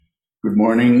Good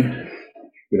morning,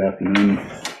 good afternoon,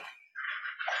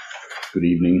 good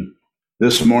evening.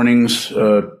 This morning's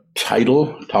talk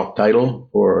title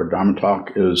for our Dharma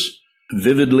talk is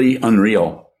Vividly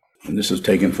Unreal. And this is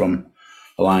taken from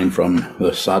a line from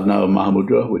the Sadhana of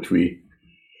Mahamudra, which we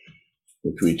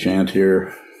chant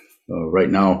here right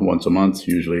now once a month.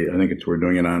 Usually, I think we're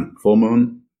doing it on full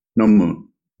moon, new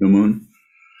moon.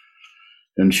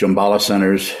 In Shambhala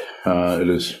centers, it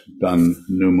is done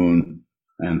new moon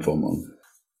and full moon.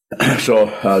 So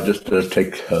just to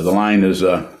take the line is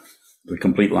the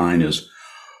complete line is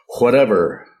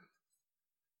whatever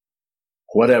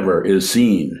is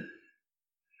seen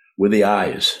with the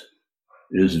eyes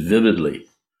is vividly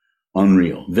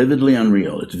unreal. Vividly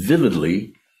unreal. It's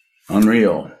vividly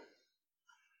unreal.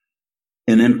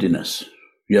 In emptiness,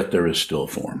 yet there is still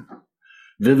form.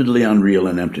 Vividly unreal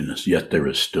in emptiness, yet there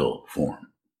is still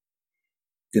form.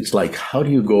 It's like, how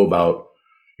do you go about,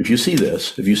 if you see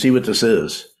this, if you see what this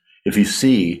is, if you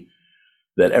see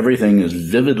that everything is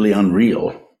vividly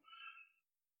unreal,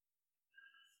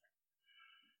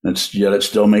 yet it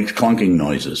still makes clunking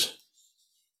noises,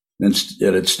 and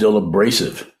yet it's still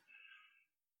abrasive,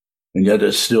 and yet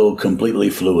it's still completely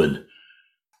fluid.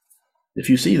 If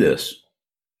you see this,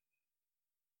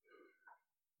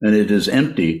 and it is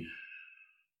empty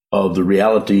of the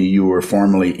reality you were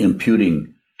formerly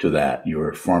imputing to that, you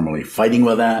were formerly fighting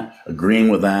with that, agreeing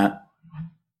with that,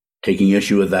 taking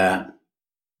issue with that,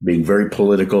 being very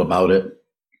political about it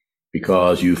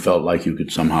because you felt like you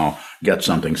could somehow get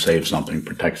something, save something,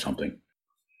 protect something.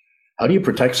 How do you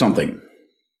protect something?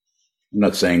 I'm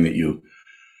not saying that you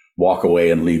walk away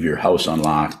and leave your house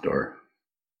unlocked or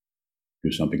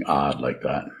do something odd like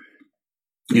that.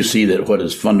 You see that what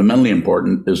is fundamentally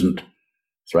important isn't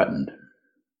threatened.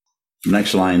 The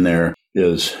next line there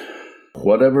is,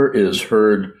 whatever is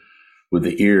heard with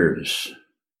the ears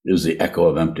is the echo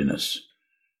of emptiness,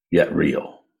 yet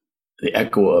real. The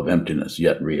echo of emptiness,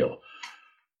 yet real.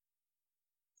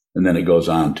 And then it goes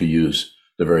on to use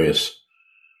the various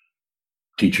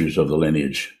teachers of the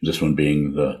lineage, this one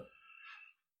being the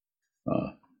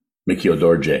Mikyo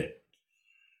Dorje,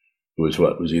 who was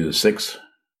what? Was he the sixth?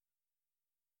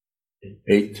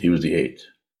 Eighth? He was the eighth.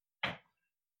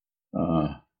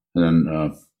 And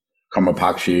then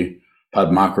Karmapakshi,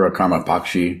 Padmakara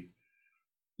Karmapakshi.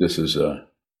 This is a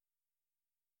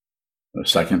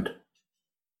second.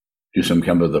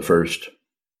 Jusamkemba the first.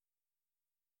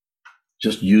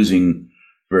 Just using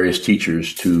various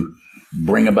teachers to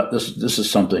bring about this. This is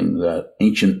something that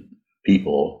ancient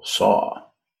people saw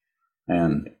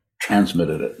and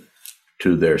transmitted it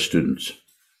to their students.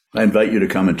 I invite you to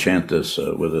come and chant this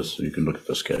with us. You can look at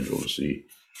the schedule to see.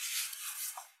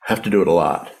 Have to do it a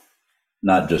lot,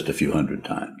 not just a few hundred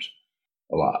times.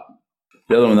 A lot.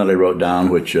 The other one that I wrote down,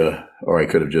 which, or I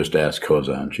could have just asked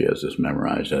Kozan, she has this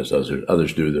memorized, as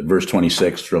others do, the verse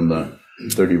 26 from the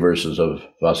 30 verses of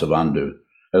Vasubandhu.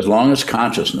 As long as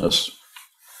consciousness,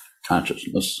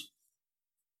 consciousness,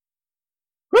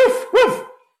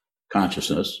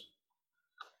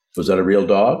 was that a real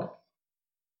dog?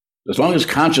 As long as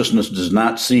consciousness does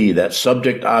not see that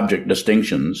subject-object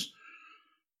distinctions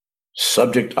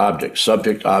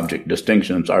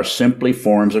are simply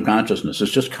forms of consciousness.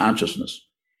 It's just consciousness.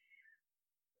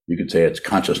 You could say it's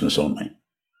consciousness only.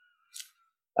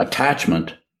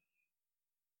 Attachment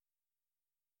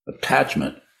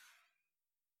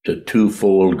to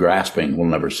twofold grasping will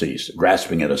never cease.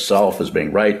 Grasping at a self as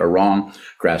being right or wrong,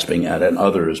 grasping at an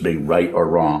other as being right or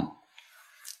wrong.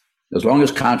 As long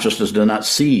as consciousness does not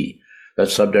see that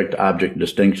subject-object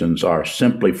distinctions are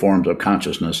simply forms of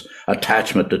consciousness,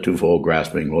 attachment to twofold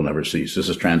grasping will never cease. This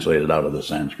is translated out of the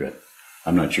Sanskrit.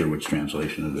 I'm not sure which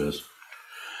translation it is.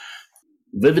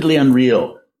 Vividly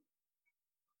unreal.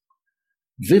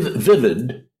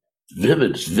 Vivid.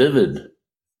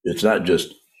 It's not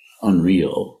just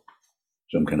unreal,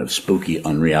 some kind of spooky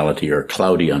unreality or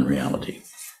cloudy unreality.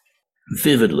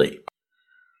 Vividly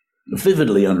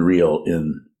unreal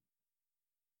in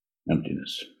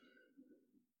emptiness.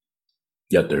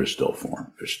 Yet there's still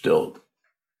form. There's still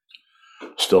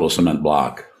a cement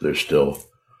block. There's still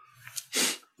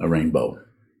a rainbow.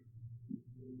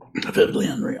 Vividly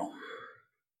unreal.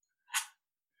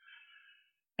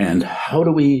 And how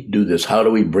do we do this? How do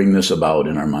we bring this about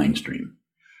in our mind stream?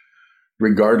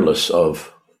 Regardless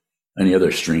of any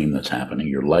other stream that's happening,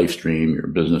 your life stream, your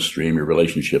business stream, your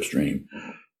relationship stream,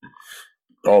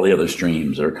 all the other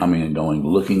streams that are coming and going,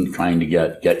 looking, trying to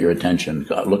get your attention.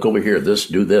 God, look over here, this,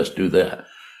 do that.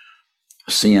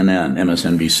 CNN,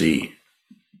 MSNBC,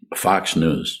 Fox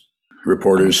News,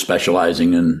 reporters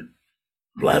specializing in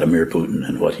Vladimir Putin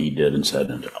and what he did and said,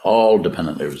 and all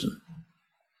dependent. There was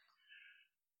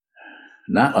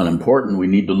not unimportant. We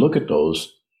need to look at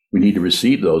those. We need to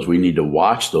receive those. We need to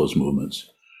watch those movements.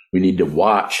 We need to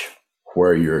watch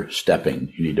where you're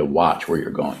stepping. You need to watch where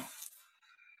you're going.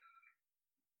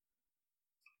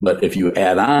 But if you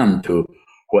add on to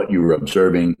what you were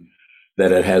observing,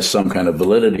 that it has some kind of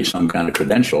validity, some kind of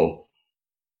credential,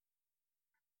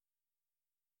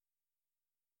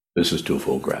 this is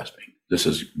twofold grasping. This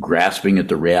is grasping at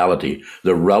the reality,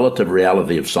 the relative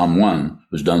reality of someone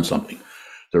who's done something,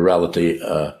 the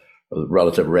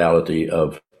relative reality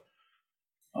of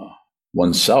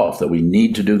oneself, that we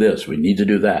need to do this, we need to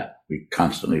do that. We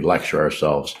constantly lecture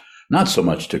ourselves, not so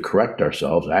much to correct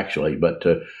ourselves, actually, but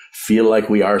to feel like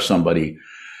we are somebody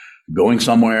going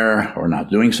somewhere or not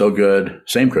doing so good.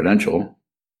 Same credential.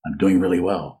 I'm doing really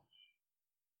well.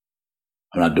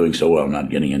 I'm not doing so well. I'm not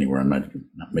getting anywhere. I'm not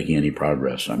making any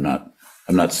progress. I'm not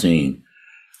seeing.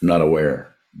 I'm not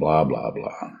aware. Blah, blah,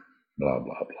 blah, blah, blah,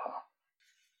 blah.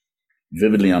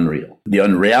 Vividly unreal. The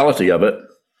unreality of it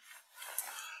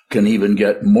can even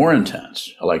get more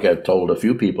intense. Like I've told a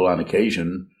few people on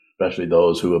occasion, especially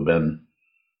those who have been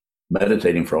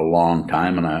meditating for a long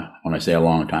time, and when I say a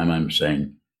long time, I'm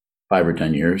saying 5 or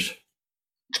 10 years,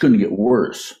 it's going to get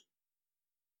worse.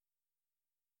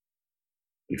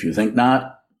 If you think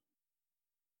not,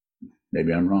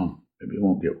 maybe I'm wrong. Maybe it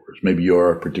won't get worse. Maybe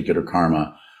your particular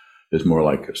karma is more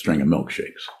like a string of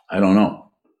milkshakes. I don't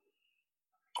know.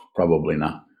 Probably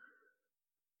not.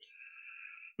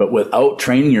 But without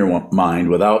training your mind,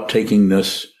 without taking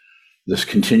this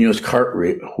continuous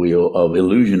cartwheel of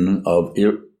illusion of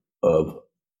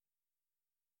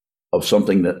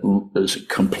something that is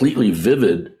completely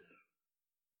vivid,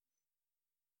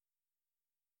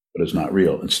 but it's not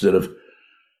real. Instead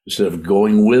of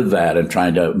going with that and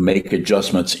trying to make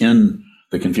adjustments in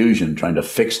the confusion, trying to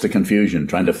fix the confusion,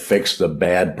 trying to fix the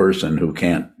bad person who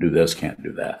can't do this, can't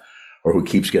do that, or who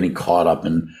keeps getting caught up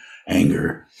in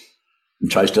anger and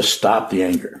tries to stop the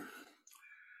anger.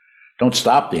 Don't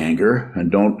stop the anger and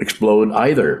don't explode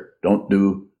either. Don't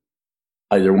do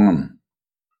either one.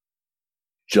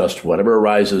 Just whatever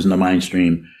arises in the mind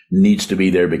stream needs to be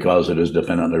there because it is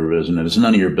definitively arisen, and it's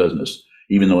none of your business,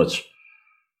 even though it's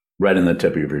right in the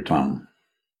tip of your tongue.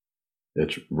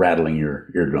 It's rattling your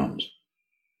eardrums.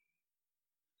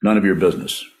 None of your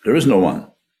business. There is no one.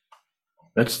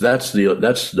 That's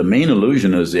the main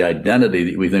illusion, is the identity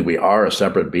that we think we are a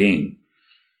separate being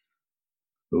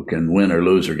who can win or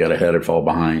lose or get ahead or fall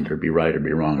behind or be right or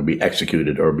be wrong or be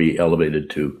executed or be elevated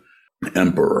to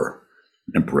emperor,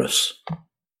 empress.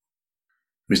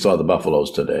 We saw the buffaloes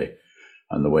today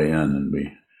on the way in, and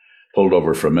we pulled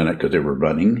over for a minute because they were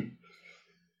running.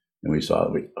 And we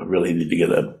really need to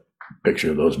get a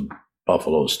picture of those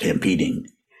buffaloes stampeding.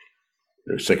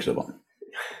 There's 6 of them.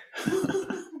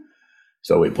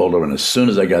 So we pulled over, and as soon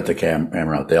as I got the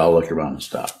camera out, they all looked around and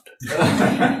stopped.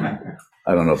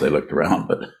 I don't know if they looked around,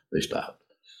 but they stopped.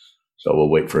 So we'll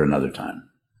wait for another time.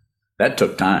 That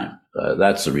took time.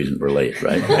 That's the reason we're late,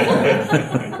 right?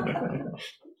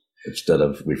 Instead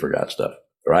of we forgot stuff,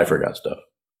 or I forgot stuff.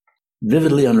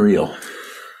 Vividly unreal.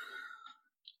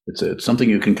 It's something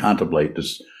you can contemplate.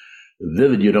 It's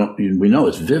vivid. We know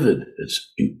it's vivid.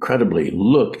 It's incredibly,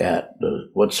 look at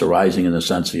what's arising in the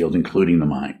sense field, including the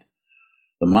mind.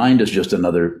 The mind is just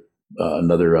another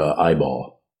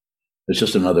eyeball. It's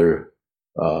just another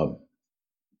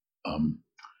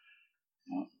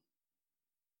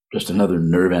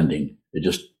nerve ending. It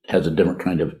just has a different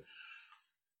kind of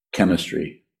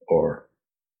chemistry or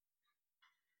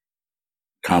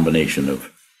combination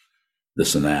of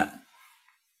this and that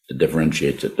that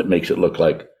differentiates it, that makes it look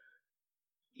like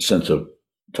a sense of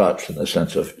touch and a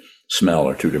sense of smell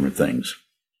are 2 different things.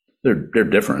 They're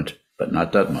different, but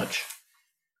not that much.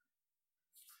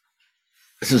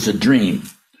 This is a dream.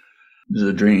 This is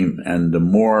a dream, and the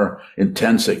more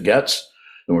intense it gets,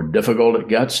 the more difficult it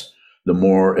gets, the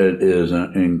more it is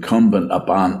incumbent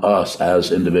upon us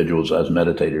as individuals, as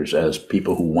meditators, as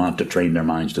people who want to train their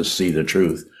minds to see the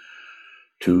truth,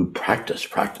 to practice.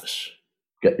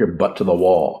 Get your butt to the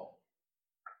wall,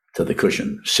 to the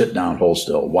cushion, sit down, hold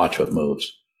still, watch what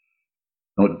moves.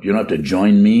 You don't have to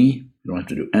join me. You don't have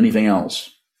to do anything else.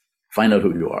 Find out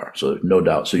who you are, so there's no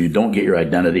doubt. So you don't get your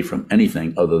identity from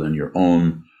anything other than your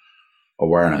own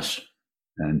awareness,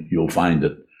 and you'll find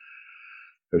that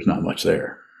there's not much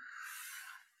there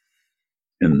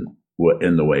in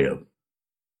the way of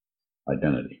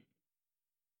identity.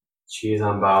 She is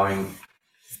unbowing.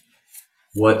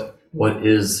 What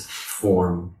is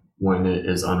form when it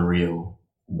is unreal?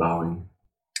 Bowing.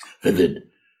 Vivid.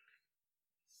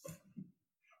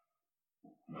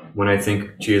 When I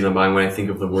think, when I think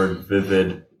of the word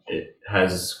vivid, it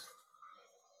has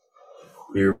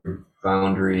clear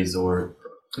boundaries, or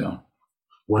Yeah.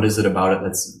 what is it about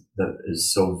it that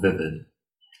is so vivid?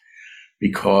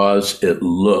 Because it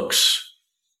looks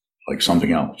like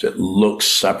something else. It looks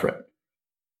separate.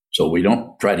 So we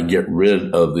don't try to get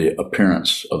rid of the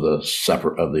appearance of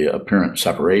the apparent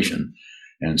separation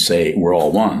and say we're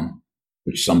all one,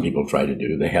 which some people try to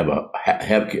do. They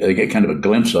they get kind of a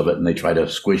glimpse of it and they try to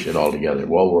squish it all together.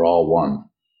 Well, we're all one.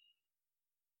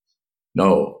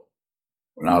 No,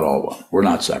 we're not all one. We're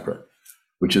not separate,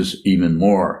 which is even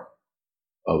more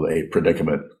of a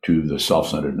predicament to the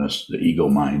self-centeredness, the ego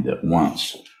mind that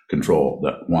wants control,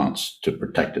 that wants to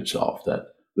protect itself, that,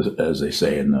 as they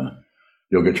say in the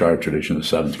Yogacara tradition, the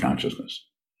seventh consciousness,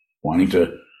 wanting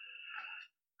to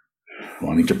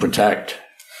protect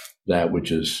that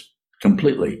which is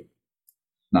completely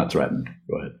not threatened.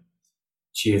 Go ahead.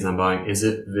 Geez, I'm bowing. Is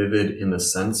it vivid in the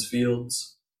sense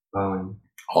fields? Bowing.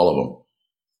 All of them,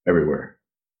 everywhere.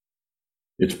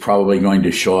 It's probably going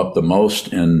to show up the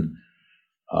most in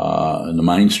the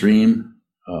mind stream,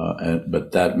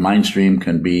 but that mind stream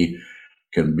can be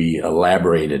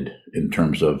elaborated in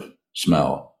terms of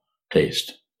smell,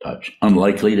 taste, touch.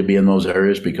 Unlikely to be in those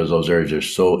areas because those areas are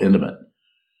so intimate.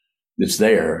 It's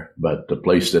there, but the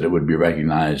place that it would be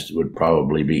recognized would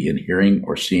probably be in hearing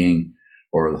or seeing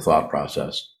or the thought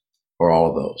process or all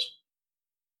of those.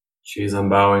 Geez, I'm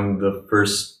bowing. The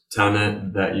first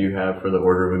tenet that you have for the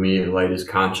order of immediate light is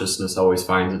consciousness always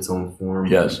finds its own form.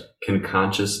 Yes. Can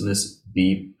consciousness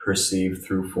be perceived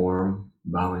through form?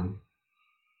 Bowing.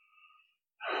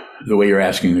 The way you're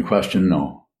asking the question,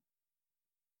 no.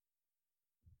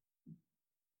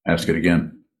 Ask it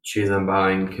again. Geez, I'm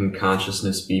bowing. Can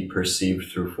consciousness be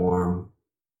perceived through form?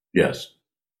 Yes.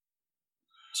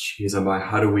 Geez, I'm bowing.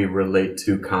 How do we relate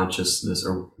to consciousness,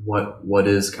 or what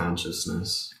is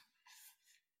consciousness?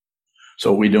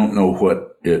 So we don't know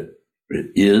what it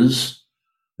is,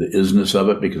 the isness of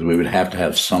it, because we would have to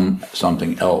have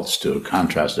something else to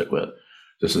contrast it with.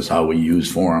 This is how we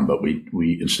use form, but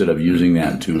we instead of using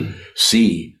that to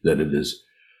see that it is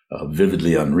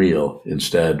vividly unreal,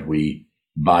 instead we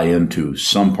buy into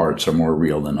some parts are more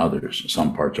real than others,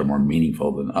 some parts are more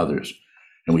meaningful than others,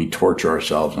 and we torture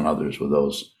ourselves and others with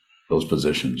those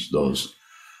positions, those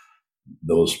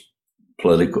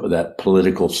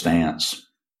political stance.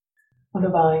 What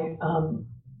about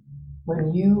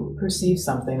when you perceive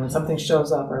something, when something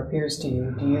shows up or appears to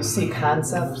you, do you see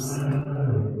concepts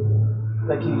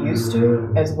like you used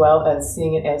to, as well as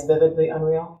seeing it as vividly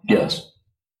unreal? Yes.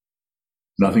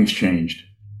 Nothing's changed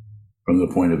from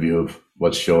the point of view of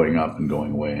what's showing up and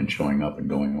going away and showing up and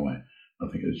going away.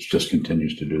 Nothing. It just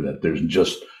continues to do that. There's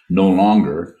just no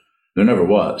longer, there never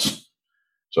was.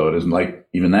 So it isn't like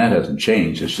even that hasn't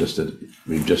changed. It's just that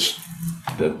we've just,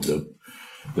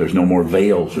 there's no more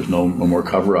veils. There's no more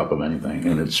cover up of anything.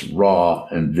 And it's raw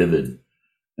and vivid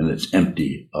and it's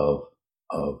empty of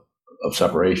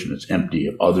separation. It's empty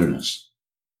of otherness.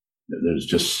 There's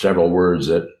just several words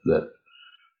that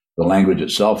the language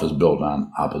itself is built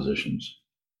on oppositions.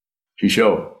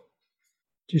 Chisho.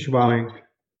 Chisho,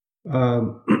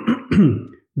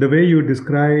 the way you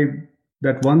describe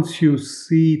that once you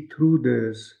see through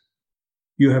this,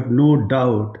 you have no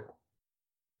doubt.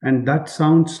 And that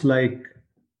sounds like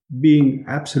being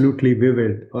absolutely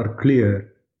vivid or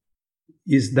clear.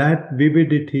 Is that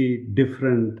vividity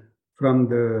different from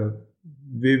the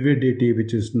vividity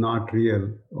which is not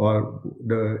real, or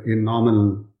in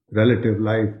normal relative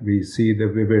life we see the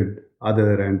vivid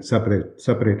other and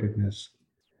separatedness?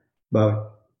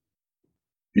 But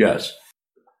yes.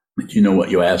 Do you know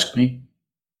what you asked me?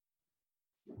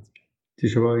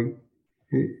 Chisho,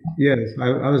 yes,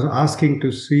 I was asking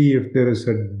to see if there is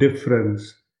a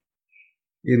difference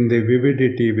in the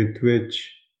vividity with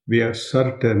which we are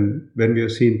certain when we are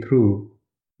seen through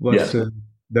versus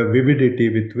the vividity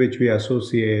with which we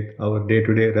associate our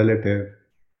day-to-day relative.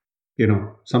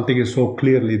 Something is so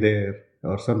clearly there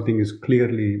or something is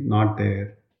clearly not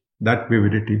there, that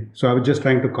vividity. So I was just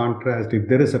trying to contrast, if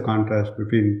there is a contrast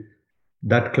between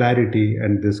that clarity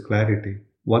and this clarity.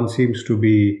 One seems to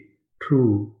be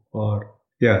true,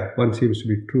 one seems to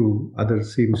be true, other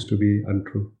seems to be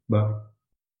untrue. But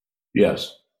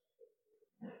yes.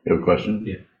 You have a question?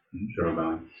 Yeah, sure.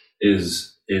 About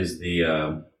is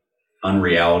the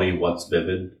unreality what's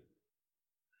vivid?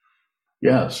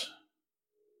 Yes.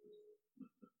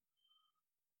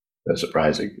 That's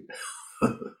surprising.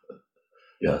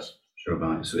 Yes. Sure.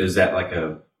 About so is that like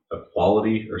a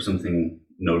quality or something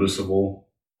noticeable?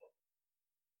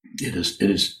 It is.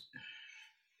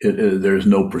 There's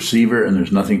no perceiver and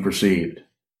there's nothing perceived.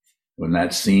 When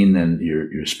that's seen, then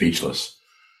you're speechless.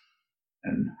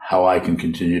 And how I can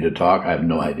continue to talk, I have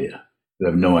no idea. I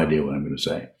have no idea what I'm going to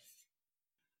say.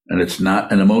 And it's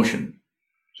not an emotion.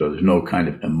 So there's no kind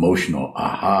of emotional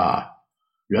aha.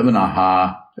 You have an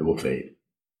aha, it will fade.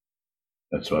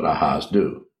 That's what ahas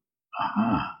do.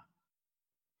 Aha.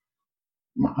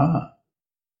 Aha.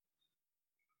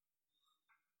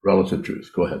 Relative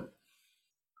truth. Go ahead.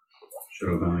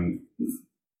 Sure, I'm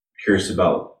curious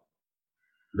about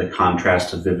the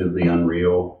contrast of vividly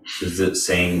unreal. Is it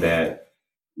saying that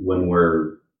when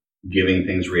we're giving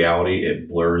things reality, it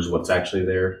blurs what's actually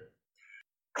there?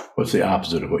 What's the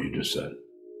opposite of what you just said?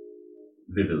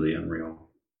 Vividly unreal.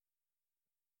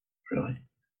 Really?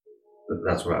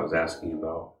 That's what I was asking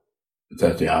about. Is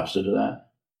that the opposite of that?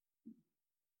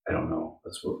 I don't know.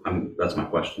 That's my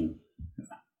question.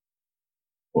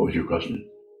 What was your question?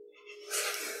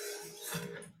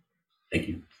 Thank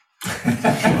you. You're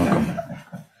welcome.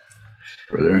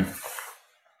 Further?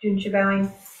 Junsha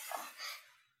bowing.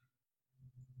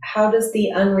 How does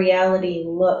the unreality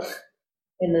look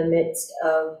in the midst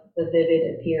of the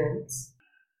vivid appearance?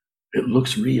 It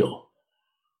looks real.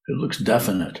 It looks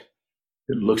definite.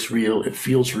 It looks real. It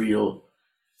feels real.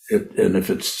 And if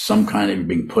it's some kind of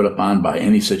being put upon by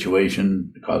any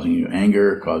situation, causing you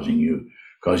anger, causing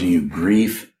you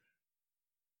grief,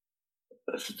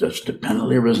 that's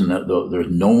dependently arisen.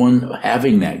 There's no one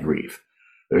having that grief.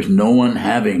 There's no one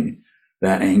having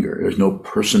that anger. There's no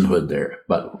personhood there.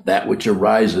 But that which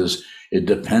arises is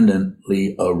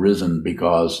dependently arisen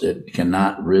because it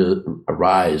cannot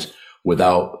arise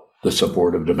without the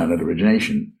support of dependent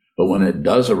origination. But when it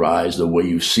does arise, the way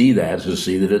you see that is to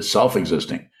see that it's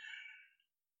self-existing,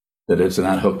 that it's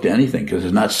not hooked to anything because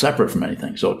it's not separate from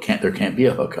anything. So there can't be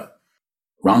a hookup.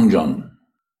 Rangjung,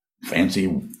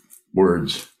 fancy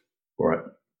words for it.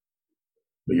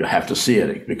 But you have to see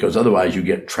it because otherwise you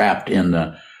get trapped in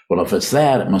the, well, if it's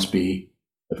that, it must be,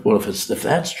 well, if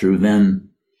that's true, then,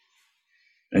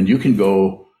 and you can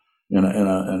go in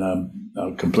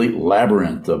a complete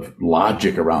labyrinth of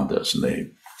logic around this, and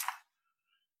they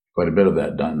quite a bit of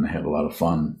that done. They have a lot of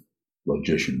fun.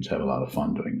 Logicians have a lot of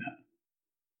fun doing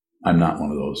that. I'm not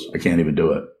one of those. I can't even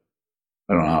do it.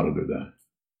 I don't know how to do that.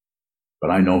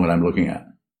 But I know what I'm looking at.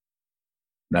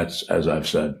 That's, as I've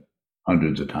said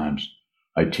hundreds of times,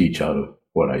 I teach out of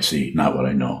what I see, not what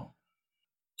I know.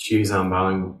 Geez, I'm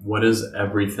bowing. What is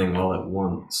everything all at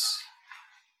once?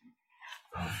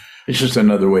 It's just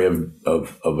another way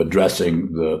of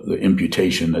addressing the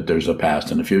imputation that there's a past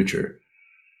and a future.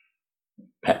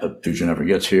 The future never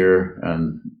gets here,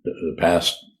 and the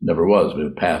past never was. But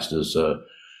the past is,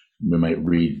 we might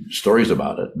read stories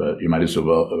about it, but you might as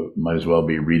well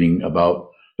be reading about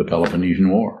the Peloponnesian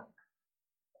War.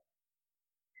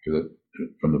 Because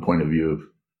from the point of view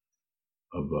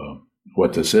of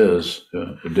what this is,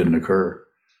 it didn't occur.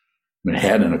 I mean, it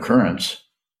had an occurrence.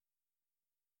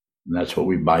 And that's what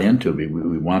we buy into. We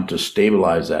want to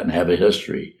stabilize that and have a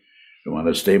history. We want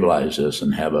to stabilize this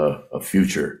and have a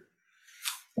future.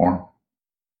 Or?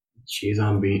 Geez,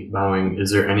 I'm bowing.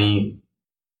 Is there any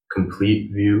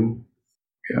complete view?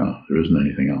 Yeah, there isn't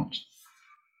anything else.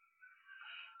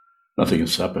 Nothing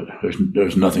is separate.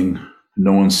 There's nothing,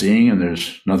 no one's seeing, and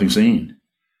there's nothing seen.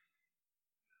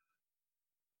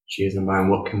 Geez, I'm bowing.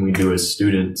 What can we do as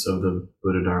students of the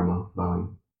Buddha Dharma?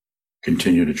 Bowing.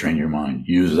 Continue to train your mind.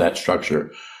 Use that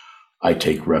structure. I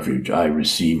take refuge. I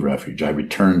receive refuge. I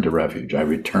return to refuge. I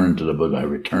return to the Buddha. I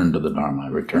return to the Dharma. I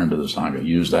return to the Sangha.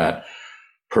 Use that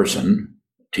person,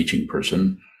 teaching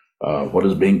person. What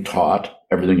is being taught?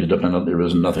 Everything is dependent. There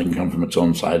is nothing come from its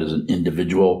own side as an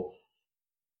individual.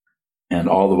 And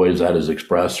all the ways that is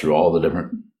expressed through all the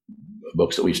different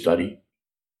books that we study.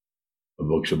 The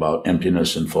books about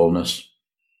emptiness and fullness,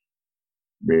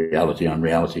 reality on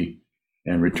reality,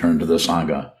 and return to the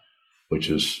Sangha, which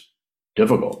is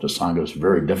difficult. The Sangha is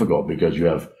very difficult because you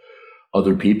have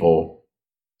other people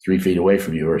 3 feet away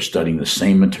from you who are studying the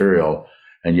same material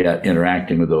and yet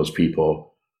interacting with those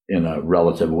people in a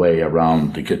relative way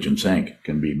around the kitchen sink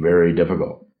can be very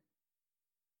difficult.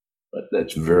 But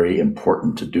it's very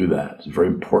important to do that. It's very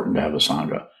important to have a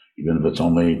Sangha, even if it's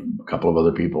only a couple of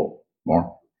other people.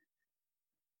 More?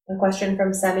 A question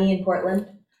from Semi in Portland.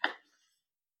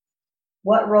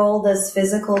 What role does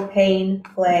physical pain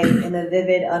play in the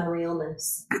vivid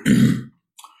unrealness?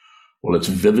 Well, it's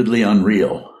vividly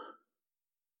unreal,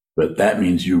 but that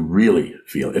means you really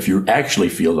feel. If you actually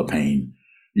feel the pain,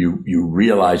 you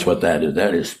realize what that is.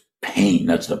 That is pain.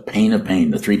 That's the pain of pain.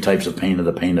 The 3 types of pain are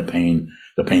the pain of pain,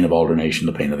 the pain of alternation,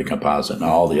 the pain of the composite, and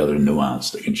all the other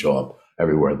nuance that can show up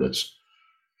everywhere that's,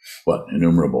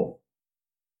 innumerable.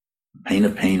 Pain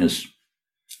of pain is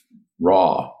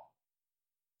raw,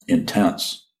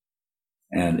 intense,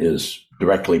 and is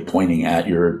directly pointing at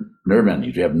your nerve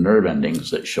endings. You have nerve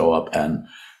endings that show up on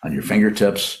your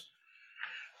fingertips,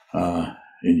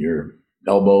 in your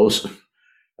elbows,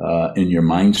 in your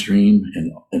mind stream,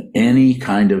 in any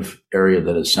kind of area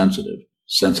that is sensitive.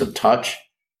 Sense of touch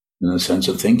and the sense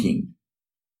of thinking.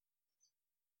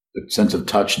 The sense of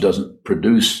touch doesn't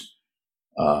produce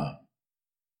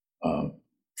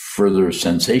further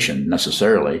sensation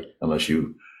necessarily, unless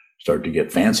you start to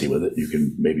get fancy with it. You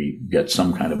can maybe get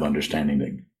some kind of understanding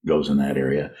that goes in that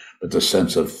area. But the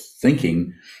sense of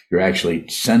thinking, you're actually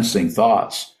sensing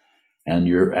thoughts and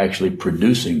you're actually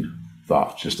producing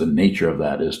thoughts. Just the nature of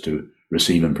that is to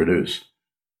receive and produce.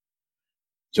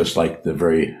 Just like the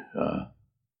very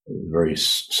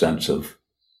sense of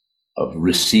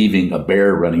receiving a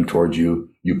bear running towards you,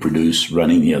 you produce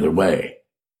running the other way.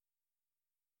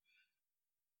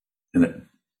 And it,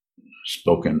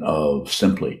 spoken of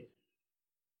simply,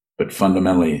 but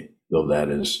fundamentally, though that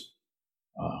is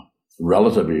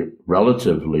relatively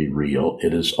real,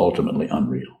 it is ultimately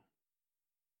unreal.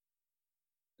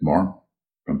 More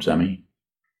from Semi?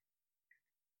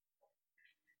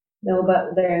 No,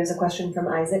 but there is a question from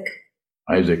Isaac.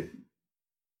 Isaac.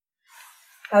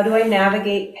 How do I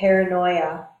navigate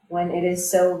paranoia when it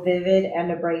is so vivid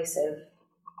and abrasive?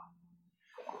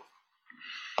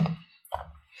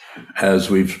 As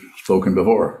we've spoken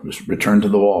before, just return to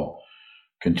the wall.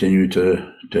 Continue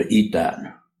to eat that.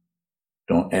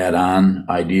 Don't add on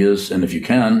ideas. And if you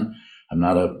can, I'm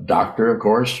not a doctor, of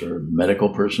course, or a medical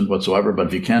person whatsoever, but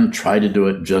if you can, try to do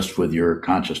it just with your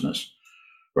consciousness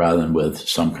rather than with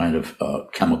some kind of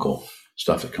chemical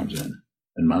stuff that comes in.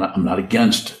 And I'm not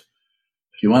against.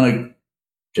 If you want to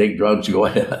take drugs, go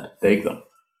ahead. Take them.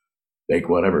 Take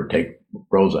whatever. Take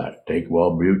Prozac. Take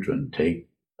Wellbutrin. Take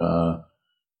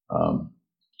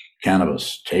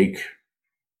cannabis. Take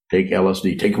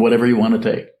LSD. Take whatever you want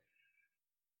to take.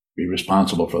 Be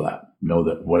responsible for that. Know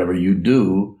that whatever you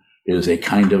do is a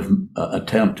kind of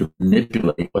attempt to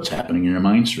manipulate what's happening in your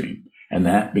mind stream. And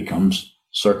that becomes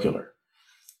circular.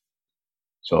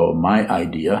 So my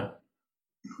idea,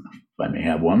 if I may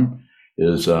have one,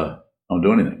 is don't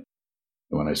do anything.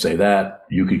 And when I say that,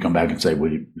 you could come back and say,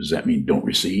 well, does that mean don't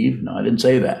receive? No, I didn't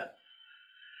say that.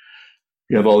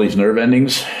 You have all these nerve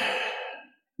endings.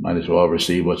 Might as well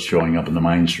receive what's showing up in the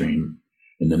mind stream,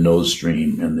 in the nose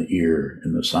stream, in the ear,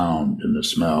 in the sound, in the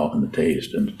smell, in the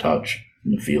taste, in the touch,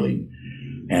 in the feeling.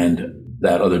 And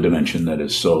that other dimension that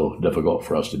is so difficult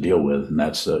for us to deal with, and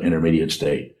that's the intermediate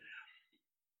state.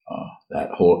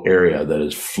 That whole area that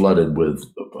is flooded with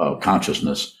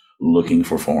consciousness looking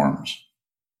for forms.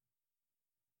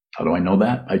 How do I know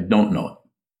that? I don't know it.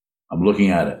 I'm looking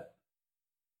at it.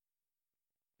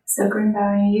 So,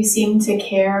 Grunbauer, you seem to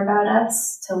care about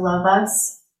us, to love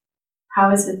us. How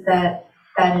is it that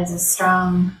is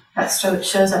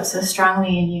shows up so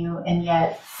strongly in you, and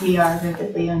yet we are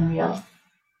vividly unreal?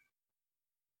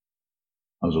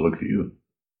 How does it look to you?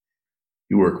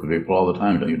 You work with people all the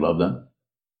time. Don't you love them?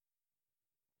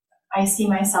 I see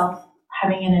myself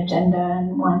having an agenda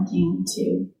and wanting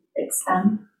to fix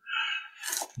them.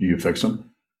 Do you fix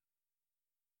them?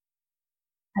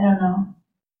 I don't know.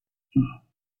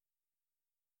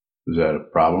 Is that a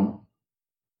problem?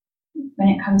 When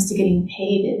it comes to getting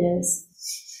paid, it is.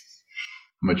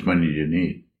 How much money do you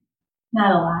need?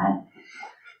 Not a lot.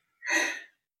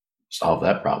 Solve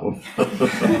that problem.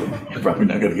 You're probably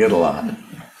not going to get a lot.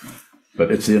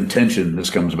 But it's the intention. This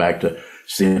comes back to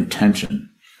it's the intention.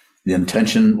 The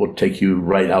intention will take you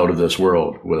right out of this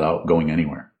world without going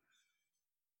anywhere.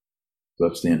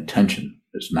 That's the intention.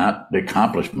 It's not the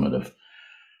accomplishment of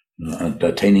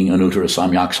attaining anuttara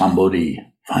samyak sambodhi.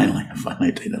 Finally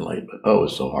attained the light. But it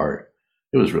was so hard.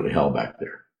 It was really hell back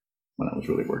there when I was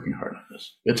really working hard on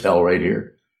this. It's hell right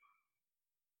here.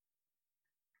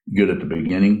 Good at the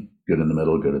beginning, good in the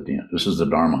middle, good at the end. This is the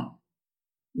Dharma.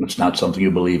 It's not something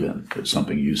you believe in. It's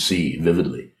something you see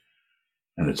vividly,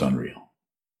 and it's unreal.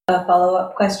 A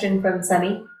follow-up question from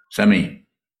Semi. Semi.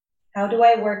 How do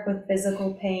I work with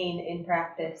physical pain in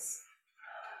practice?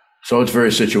 So it's very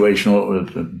situational.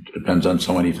 It depends on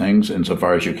so many things.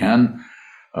 Insofar as you can,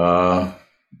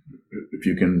 if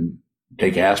you can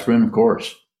take aspirin, of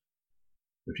course.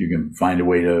 If you can find a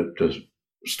way to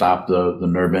stop the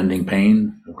nerve-ending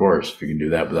pain, of course. If you can do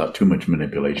that without too much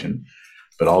manipulation.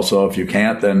 But also, if you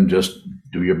can't, then just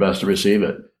do your best to receive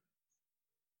it.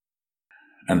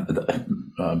 And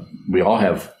we all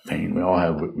have pain.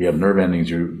 We have nerve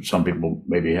endings. Some people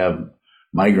maybe have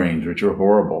migraines, which are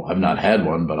horrible. I've not had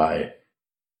one, but I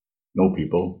know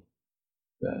people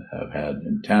that have had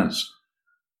intense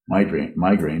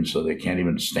migraines, so they can't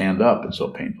even stand up. It's so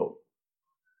painful.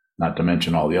 Not to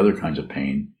mention all the other kinds of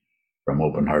pain from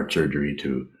open heart surgery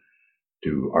to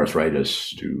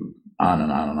arthritis to on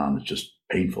and on and on. It's just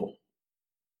painful.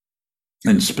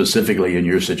 And specifically in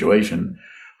your situation,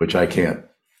 which I can't,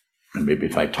 and maybe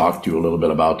if I talk to you a little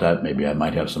bit about that, maybe I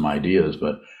might have some ideas,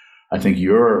 but I think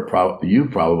you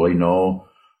probably know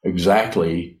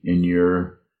exactly in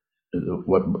your,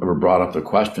 whatever brought up the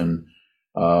question,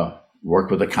 work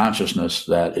with a consciousness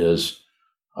that is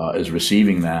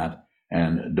receiving that,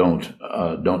 and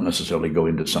don't necessarily go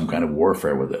into some kind of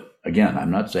warfare with it. Again,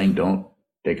 I'm not saying don't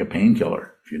take a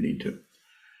painkiller if you need to.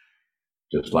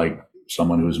 Just like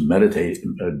someone who's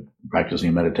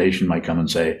practicing meditation might come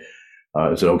and say,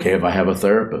 is it okay if I have a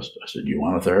therapist? I said, do you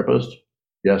want a therapist?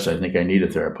 Yes, I think I need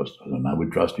a therapist. Then I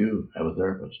would trust you, have a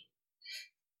therapist.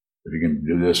 If you can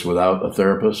do this without a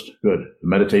therapist, good. The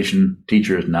meditation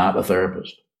teacher is not a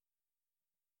therapist.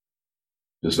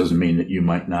 This doesn't mean that you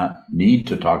might not need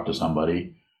to talk to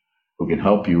somebody who can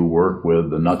help you work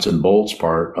with the nuts and bolts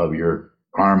part of your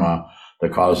karma, the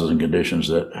causes and conditions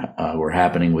that were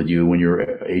happening with you when you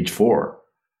were age 4.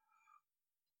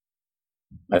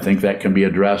 I think that can be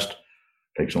addressed.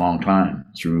 It takes a long time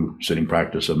through sitting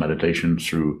practice of meditation,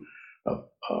 through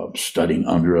studying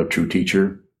under a true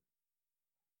teacher.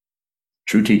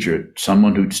 True teacher,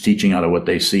 someone who's teaching out of what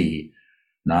they see,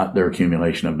 not their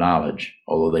accumulation of knowledge,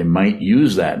 although they might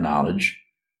use that knowledge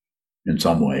in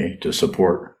some way to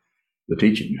support the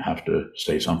teaching. You have to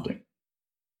say something.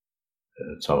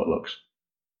 That's how it looks.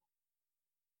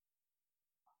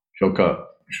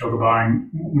 Shokabang,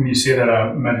 when you say that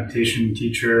a meditation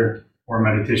teacher or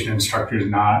meditation instructor is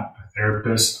not a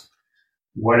therapist,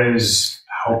 what is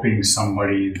helping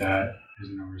somebody that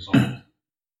isn't a result?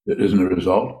 That isn't a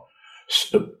result?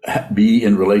 Be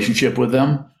in relationship with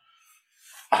them,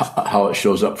 how it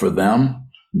shows up for them,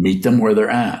 meet them where they're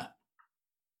at.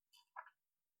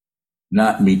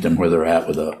 Not meet them where they're at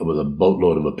with a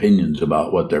boatload of opinions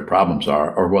about what their problems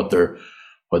are or what their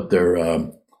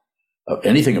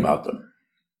anything about them.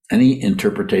 Any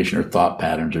interpretation or thought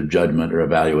patterns or judgment or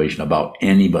evaluation about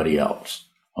anybody else.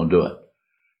 Don't do it.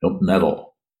 Don't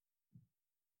meddle.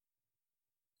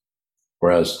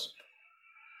 Whereas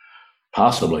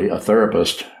possibly a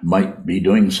therapist might be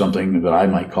doing something that I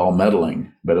might call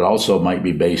meddling, but it also might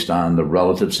be based on the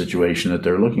relative situation that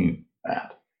they're looking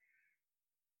at.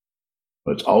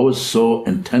 But it's always so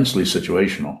intensely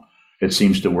situational. It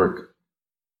seems to work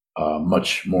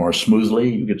much more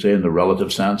smoothly, you could say, in the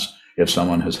relative sense, if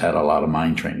someone has had a lot of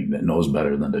mind training that knows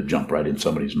better than to jump right in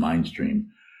somebody's mind stream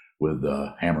with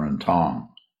hammer and tong,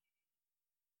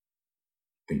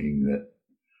 thinking that,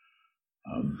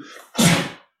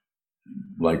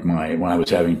 like when I was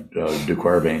having de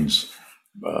Quervain's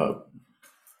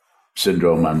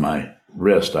syndrome on my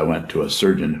wrist, I went to a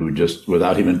surgeon who just,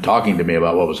 without even talking to me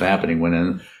about what was happening, went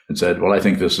in and said, well, I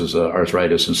think this is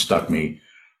arthritis, and stuck me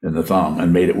in the thumb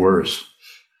and made it worse.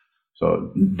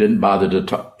 So didn't bother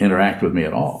to interact with me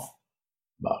at all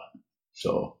about it.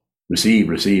 So receive.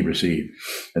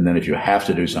 And then if you have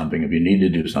to do something, if you need to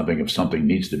do something, if something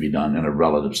needs to be done in a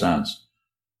relative sense,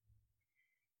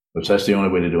 which that's the only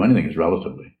way to do anything is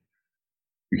relatively.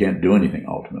 You can't do anything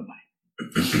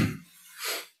ultimately.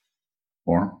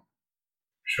 More?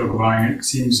 Shokabang, it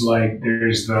seems like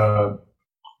there's the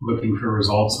looking for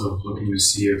results of looking to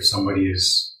see if somebody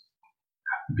is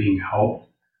being helped.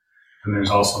 And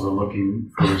there's also the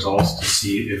looking for results to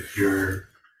see if you're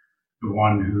the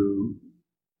one who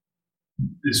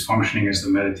is functioning as the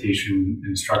meditation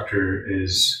instructor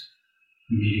is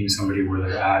meeting somebody where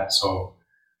they're at. So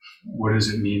what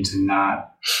does it mean to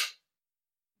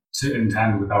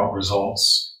intend without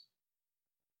results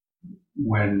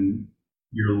when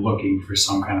you're looking for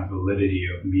some kind of validity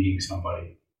of meeting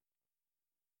somebody?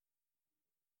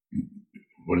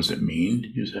 What does it mean,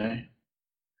 did you say?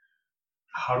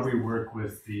 How do we work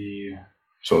with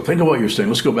So think of what you're saying.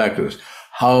 Let's go back to this.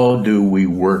 How do we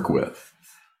work with?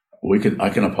 I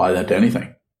can apply that to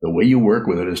anything. The way you work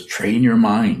with it is train your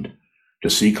mind to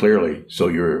see clearly. So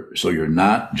you're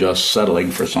not just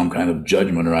settling for some kind of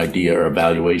judgment or idea or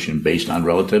evaluation based on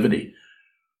relativity.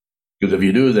 Because if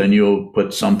you do, then you'll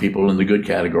put some people in the good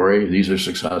category. These are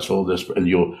successful. And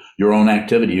your own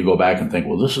activity, you go back and think,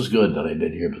 well, this is good that I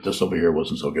did here, but this over here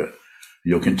wasn't so good.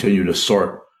 You'll continue to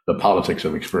sort the politics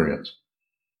of experience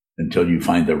until you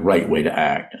find the right way to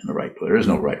act in the right way. There is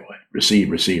no right way.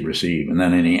 Receive. And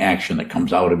then any action that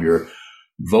comes out of your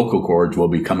vocal cords will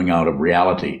be coming out of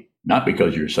reality, not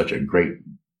because you're such a great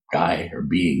guy or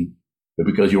being, but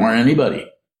because you aren't anybody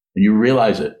and you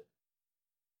realize it.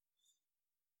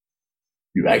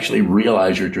 You actually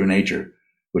realize your true nature,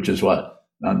 which is what?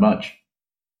 Not much.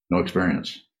 No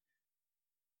experience.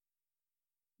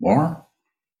 More?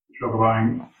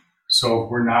 Shokabang, So if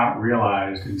we're not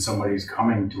realized and somebody's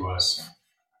coming to us,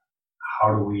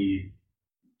 how do we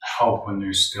help when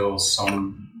there's still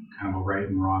some kind of a right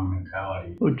and wrong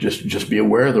mentality? Well, just be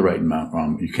aware of the right and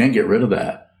wrong. You can't get rid of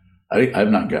that.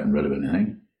 I've not gotten rid of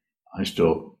anything.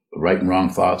 The right and wrong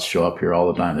thoughts show up here all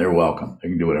the time. They're welcome. They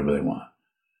can do whatever they want.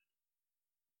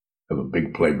 I have a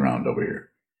big playground over here.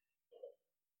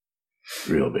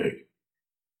 Real big.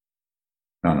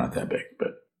 No, not that big,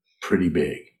 but pretty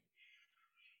big.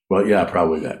 Well, yeah,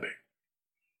 probably that big.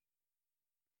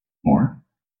 More?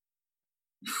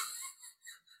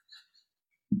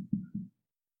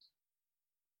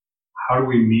 How do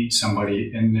we meet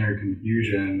somebody in their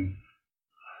confusion?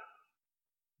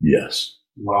 Yes.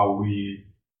 While we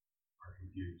are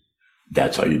confused.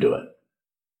 That's how you do it.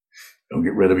 Don't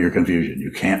get rid of your confusion.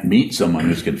 You can't meet someone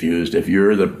who's confused if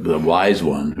you're the wise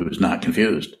one who's not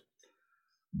confused.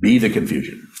 Be the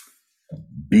confusion.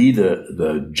 Be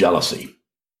the jealousy.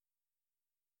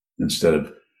 Instead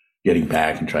of getting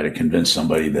back and try to convince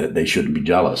somebody that they shouldn't be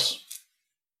jealous.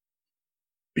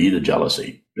 Be the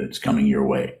jealousy that's coming your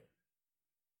way.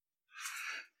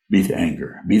 Be the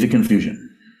anger. Be the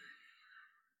confusion.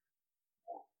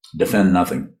 Defend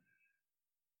nothing.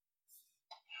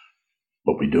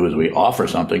 What we do is we offer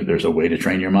something. There's a way to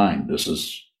train your mind. This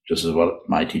is what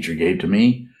my teacher gave to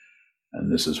me,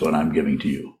 and this is what I'm giving to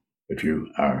you, if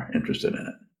you are interested in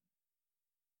it.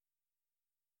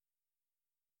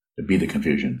 To be the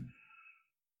confusion.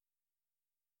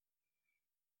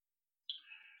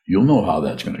 You'll know how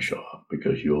that's going to show up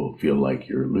because you'll feel like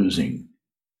you're losing.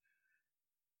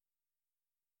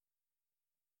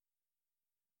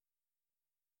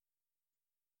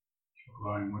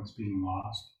 Showing what's being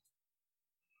lost.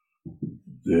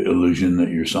 The illusion that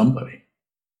you're somebody.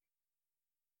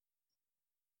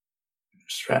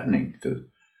 It's threatening to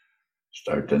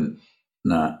start to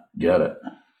not get it,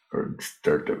 or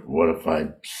start to, what if I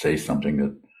say something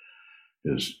that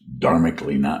is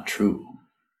dharmically not true?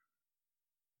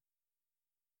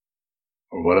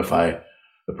 Or what if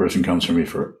the person comes to me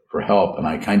for help and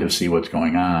I kind of see what's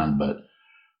going on, but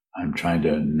I'm trying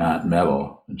to not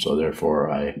meddle, and so therefore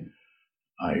I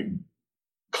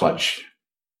clutch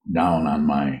down on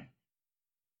my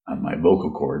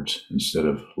vocal cords instead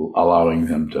of allowing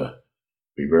them to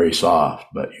be very soft,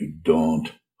 but you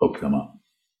don't hook them up.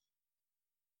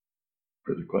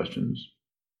 Further questions?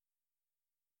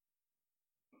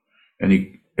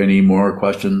 Any more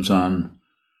questions on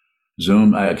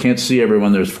Zoom? I can't see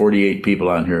everyone. There's 48 people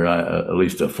on here, at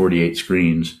least 48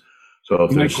 screens. So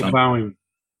if there's Michael Bowing.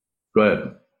 Go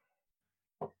ahead,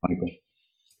 Michael.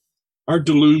 Our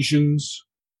delusions,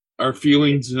 our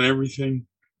feelings and everything,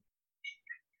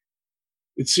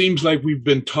 it seems like we've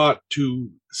been taught to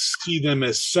see them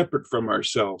as separate from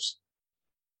ourselves.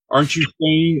 Are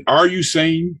you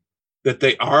saying that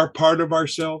they are part of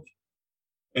ourselves?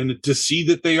 And to see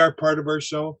that they are part of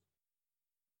ourselves?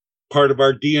 Part of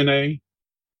our DNA?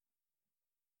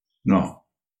 No.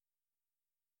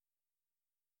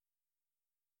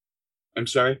 I'm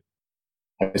sorry?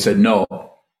 I said no.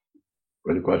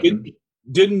 Further question?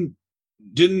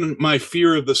 Didn't my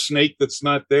fear of the snake that's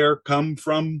not there come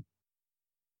from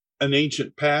an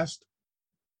ancient past?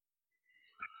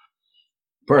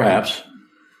 Perhaps.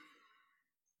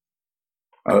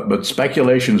 But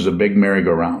speculation is a big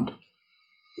merry-go-round.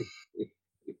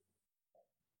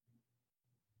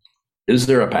 Is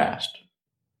there a past?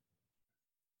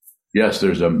 Yes,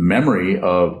 there's a memory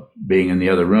of being in the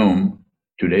other room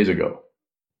 2 days ago.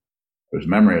 There's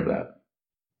memory of that.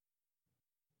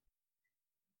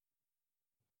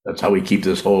 That's how we keep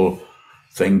this whole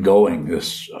thing going.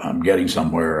 I'm getting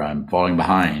somewhere, I'm falling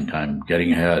behind, I'm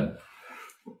getting ahead.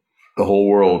 The whole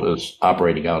world is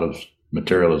operating out of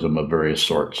materialism of various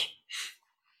sorts.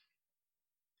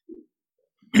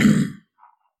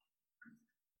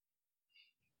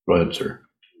 Go ahead, sir.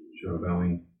 Sure,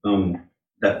 Bowing.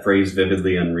 That phrase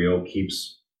 "vividly unreal"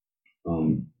 keeps.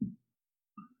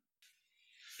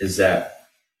 Is that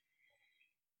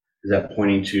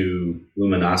pointing to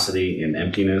luminosity and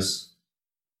emptiness?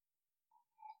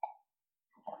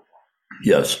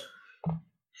 Yes.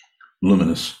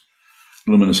 Luminous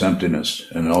emptiness,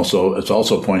 and it's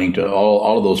also pointing to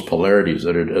all of those polarities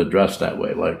that are addressed that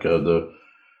way, like the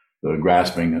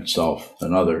grasping itself,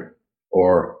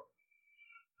 or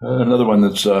another one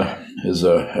that's is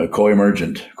a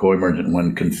co-emergent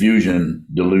when confusion,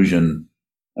 delusion,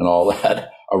 and all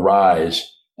that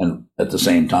arise, and at the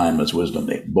same time as wisdom,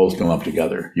 they both come up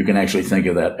together. You can actually think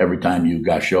of that every time you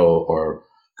gasho or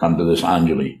come to this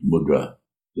Anjali mudra,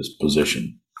 this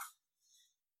position.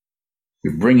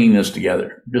 You're bringing this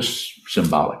together, just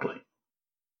symbolically.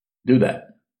 Do that.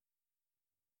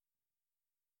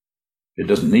 It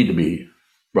doesn't need to be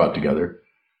brought together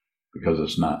because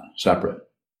it's not separate.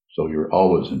 So you're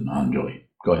always in non-duality.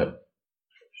 Go ahead.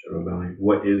 Shadow bowing.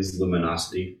 What is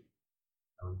luminosity?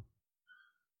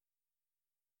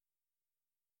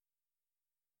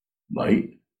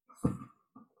 Light.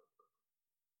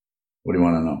 What do you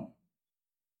want to know?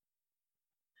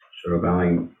 Shadow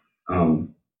bowing.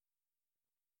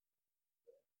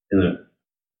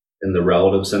 In the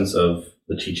relative sense of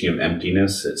the teaching of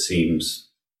emptiness, it seems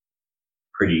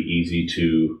pretty easy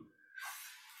to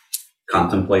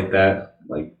contemplate that,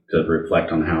 like to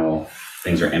reflect on how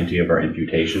things are empty of our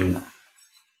imputation.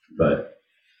 But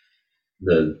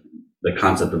the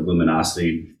concept of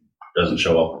luminosity doesn't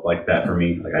show up like that for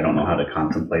me. Like I don't know how to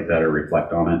contemplate that or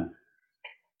reflect on it.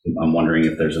 I'm wondering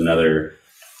if there's another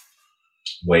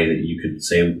way that you could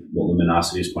say what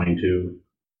luminosity is pointing to.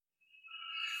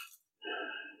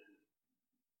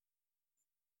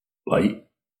 Light.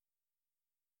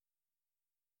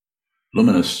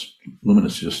 Luminous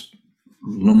is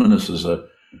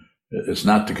it's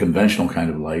not the conventional kind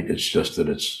of light. It's just that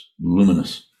it's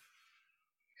luminous.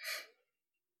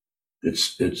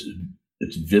 It's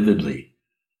vividly,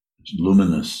 it's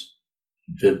luminous,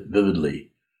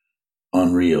 vividly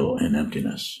unreal in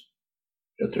emptiness,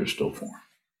 yet there's still form.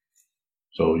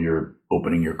 So you're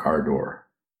opening your car door,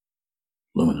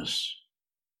 luminous,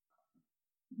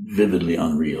 vividly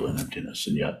unreal in emptiness,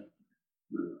 and yet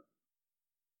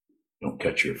don't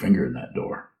catch your finger in that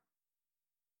door.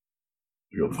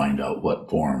 You'll find out what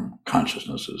form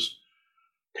consciousness is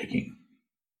taking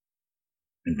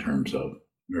in terms of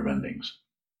nerve endings.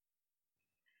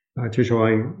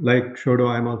 Chisho, like Shodo,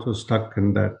 I'm also stuck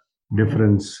in that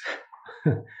difference.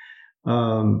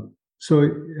 So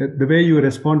the way you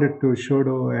responded to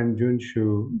Shodo and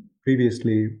Junshu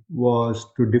previously was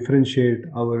to differentiate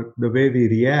the way we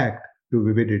react to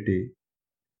vividity.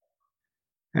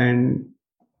 And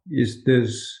is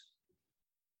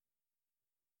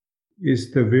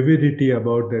the vividity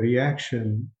about the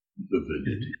reaction?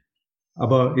 Vividity.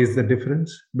 Is the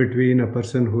difference between a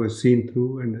person who is seen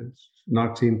through and is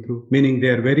not seen through? Meaning they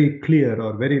are very clear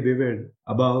or very vivid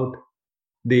about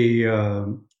the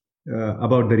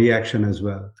reaction as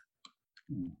well.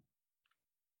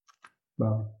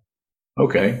 Wow.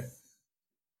 Okay.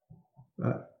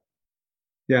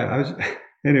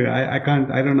 Anyway, I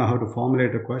don't know how to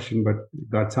formulate a question, but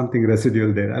got something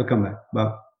residual there. I'll come back.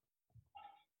 Bye.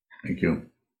 Thank you.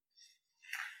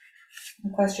 A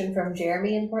question from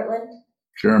Jeremy in Portland.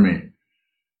 Jeremy,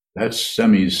 that's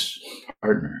Semi's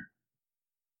partner.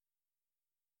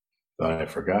 Thought I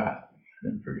forgot.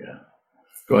 Didn't forget.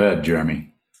 Go ahead,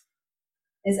 Jeremy.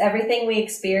 Is everything we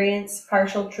experience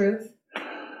partial truth?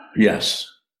 Yes.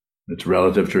 It's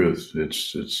relative truth.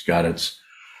 It's got its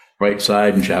bright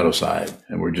side and shadow side.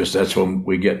 And that's when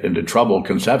we get into trouble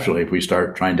conceptually, if we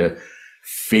start trying to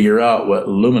figure out what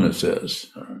luminous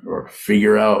is or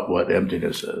figure out what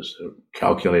emptiness is,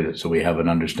 calculate it so we have an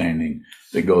understanding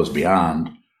that goes beyond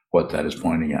what that is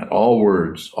pointing at. All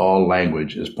words, all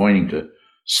language is pointing to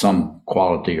some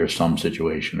quality or some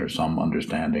situation or some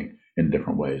understanding in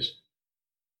different ways.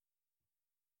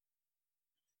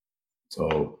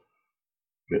 So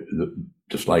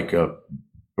just like a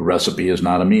recipe is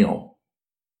not a meal,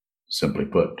 simply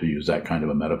put, to use that kind of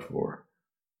a metaphor.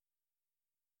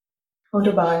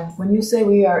 Otobai, when you say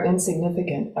we are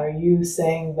insignificant, are you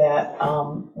saying that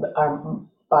our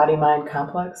body-mind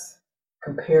complex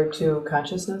compared to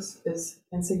consciousness is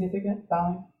insignificant,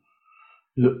 Bowing?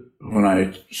 When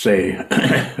I say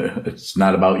it's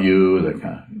not about you, that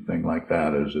kind of thing like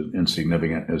that is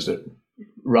insignificant, is that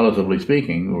relatively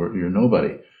speaking, you're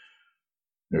nobody.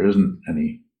 There isn't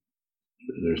any,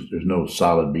 there's no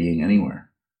solid being anywhere.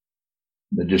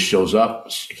 It just shows up,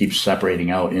 keeps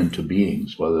separating out into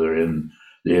beings, whether they're in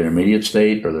the intermediate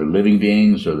state or they're living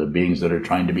beings or the beings that are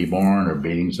trying to be born or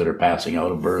beings that are passing out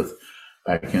of birth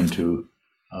back into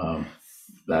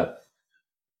the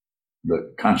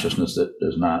consciousness that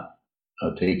is not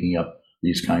taking up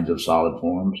these kinds of solid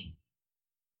forms.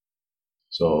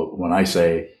 So when I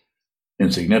say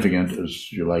insignificant,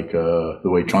 is you're like the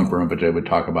way Trungpa Rinpoche would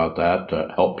talk about that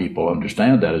to help people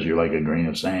understand that, is you're like a grain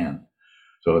of sand.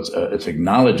 So it's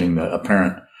acknowledging the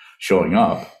apparent showing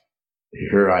up.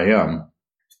 Here I am,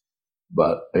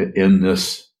 but in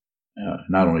this,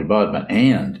 not only but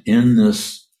and in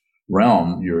this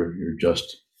realm, you're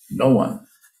just no one.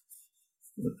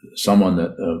 Someone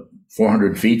that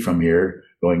 400 feet from here,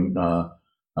 going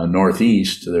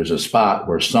northeast, there's a spot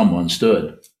where someone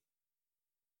stood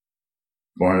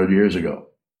 400 years ago.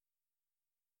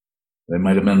 They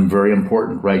might have been very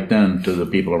important right then to the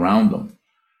people around them,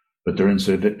 but they're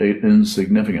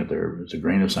insignificant. It's a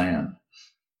grain of sand.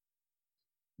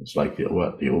 It's like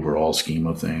the overall scheme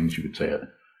of things, you could say it,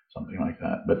 something like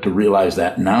that. But to realize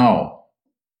that now,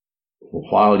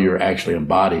 while you're actually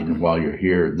embodied and while you're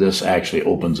here, this actually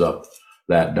opens up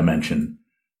that dimension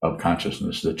of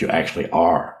consciousness that you actually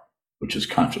are, which is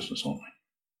consciousness only.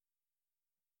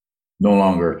 No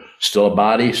longer still a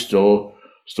body, still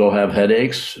have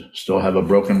headaches, still have a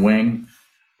broken wing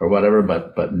or whatever,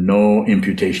 but no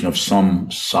imputation of some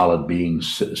solid being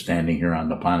standing here on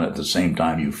the planet. At the same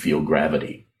time, you feel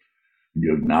gravity.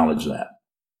 You acknowledge that.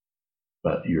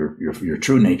 But your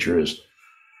true nature is,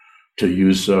 to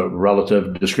use a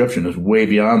relative description, is way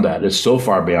beyond that. It's so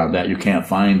far beyond that you can't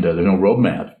find, there's no road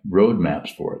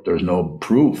maps for it. There's no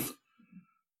proof.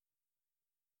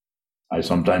 I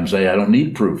sometimes say I don't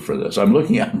need proof for this. I'm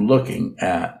looking at it.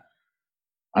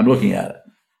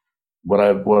 What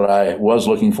I was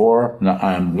looking for, now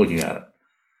I'm looking at it.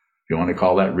 If you want to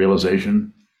call that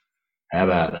realization, have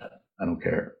at it. I don't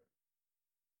care.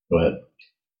 Go ahead.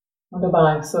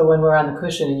 Wonderful. So when we're on the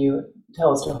cushion and you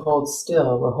tell us to hold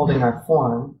still, we're holding our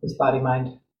form, this body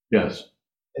mind. Yes.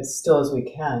 As still as we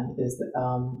can. Is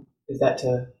that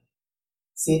to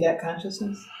see that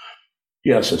consciousness?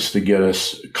 Yes, it's to get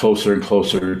us closer and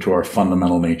closer to our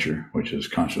fundamental nature, which is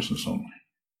consciousness only.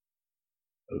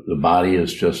 The body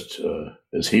is just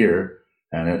is here,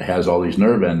 and it has all these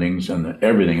nerve endings, and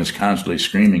everything is constantly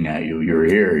screaming at you. You're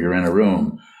here. You're in a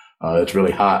room. It's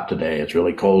really hot today. It's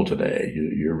really cold today.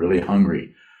 You're really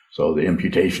hungry. So the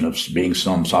imputation of being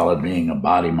some solid being, a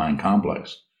body-mind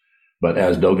complex. But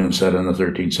as Dogen said in the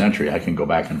 13th century, I can go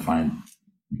back and find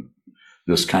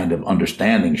this kind of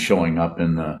understanding showing up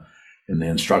in the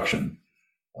instruction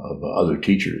of other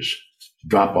teachers.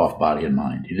 Drop off body and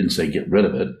mind. He didn't say get rid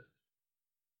of it.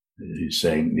 He's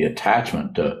saying the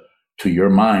attachment to your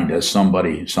mind as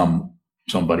somebody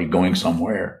going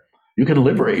somewhere. You can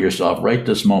liberate yourself right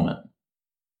this moment.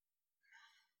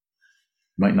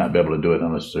 You might not be able to do it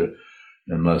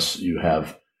unless you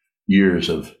have years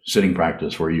of sitting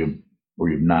practice where you've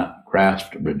not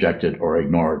grasped, rejected, or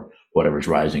ignored whatever's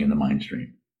rising in the mind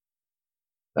stream.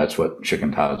 That's what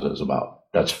Shikantaza is about.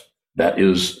 That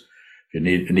is, if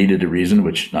you needed a reason,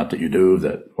 which not that you do,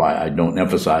 that why I don't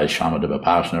emphasize Shamatha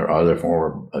Vipassana or other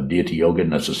form of deity yoga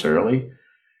necessarily,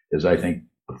 is I think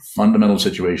the fundamental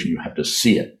situation, you have to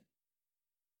see it.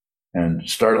 And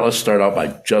let's start out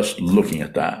by just looking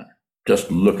at that.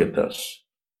 Just look at this.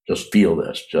 Just feel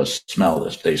this. Just smell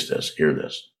this, taste this, hear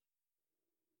this.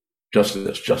 Just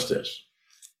this,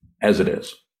 as it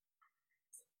is.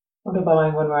 What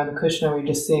about when we're on the cushion, are we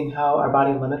just seeing how our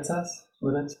body limits us?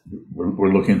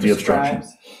 We're looking at the obstruction.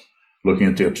 Looking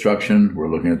at the obstruction.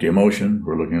 We're looking at the emotion.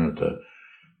 We're looking at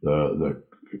the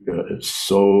it's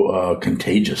so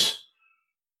contagious.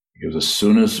 Because as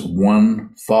soon as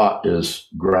one thought is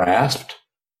grasped,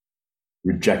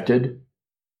 rejected,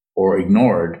 or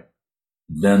ignored,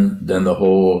 then the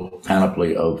whole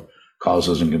panoply of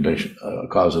causes and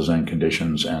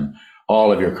conditions and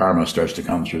all of your karma starts to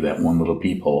come through that one little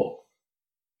peephole.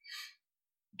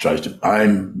 It tries to,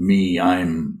 I'm me,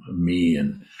 and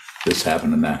this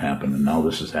happened and that happened, and now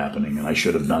this is happening, and I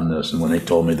should have done this, and when they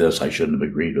told me this, I shouldn't have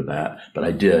agreed with that, but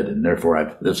I did, and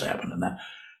therefore this happened and that.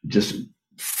 It just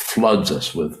floods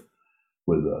us with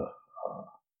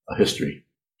a history,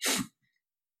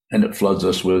 and it floods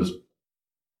us with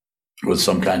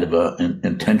some kind of an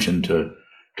intention to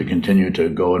continue to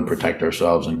go and protect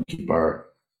ourselves and keep our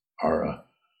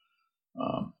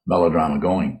melodrama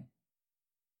going.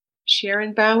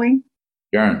 Sharon Bowing?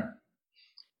 Sharon.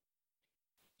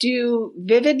 Do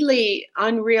vividly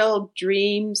unreal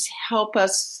dreams help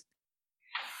us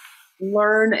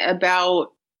learn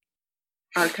about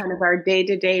our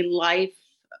day-to-day life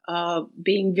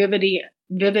being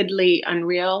vividly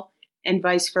unreal, and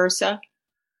vice versa?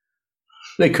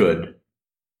 They could.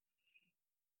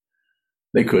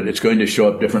 It's going to show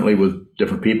up differently with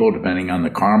different people depending on the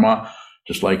karma.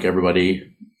 Just like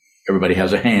everybody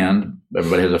has a hand,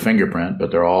 everybody has a fingerprint,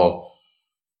 but they're all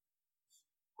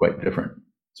quite different.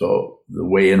 So the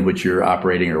way in which you're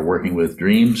operating or working with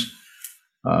dreams,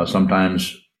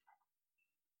 sometimes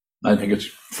I think it's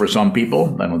for some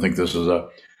people. I don't think this is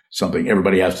something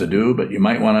everybody has to do, but you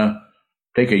might want to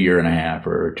take a year and a half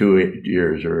or 2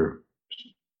 years or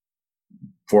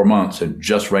 4 months and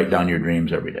just write down your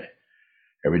dreams every day.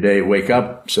 Every day, wake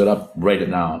up, sit up, write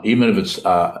it down. Even if it's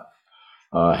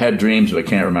had dreams but I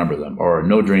can't remember them, or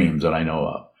no dreams that I know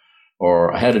of,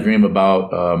 or I had a dream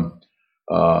about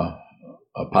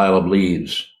a pile of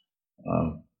leaves.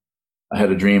 I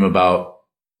had a dream about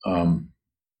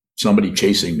somebody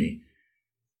chasing me.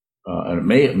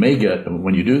 And it may get,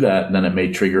 when you do that, then it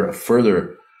may trigger a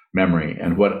further memory.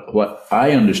 And what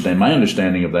I understand, my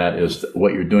understanding of that is that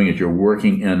what you're doing is you're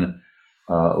working in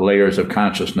layers of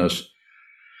consciousness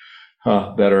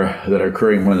that are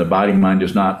occurring when the body mind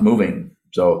is not moving.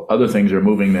 So other things are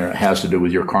moving there. It has to do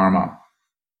with your karma.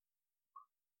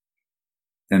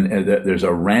 And there's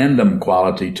a random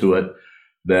quality to it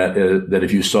that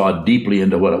if you saw deeply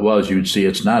into what it was, you'd see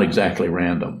it's not exactly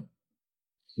random.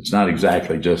 It's not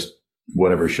exactly just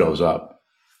whatever shows up.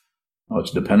 No,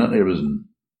 it's dependently arisen.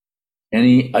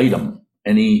 Any item,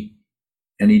 any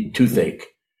toothache,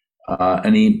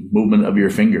 any movement of your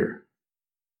finger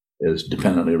is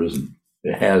dependently arisen.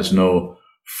 It has no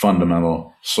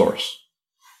fundamental source.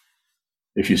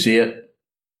 If you see it,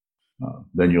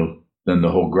 then the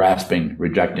whole grasping,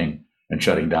 rejecting, and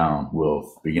shutting down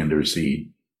will begin to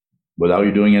recede without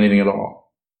you doing anything at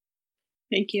all.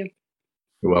 Thank you.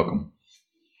 You're welcome.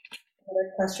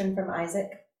 Another question from Isaac.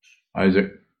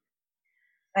 Isaac.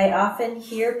 I often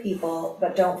hear people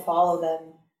but don't follow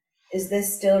them. Is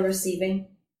this still receiving?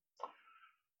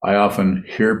 I often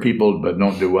hear people but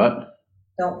don't do what?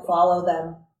 Don't follow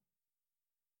them.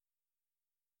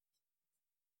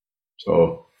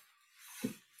 So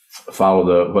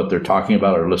follow what they're talking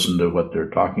about or listen to what they're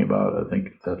talking about. I think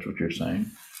that's what you're saying.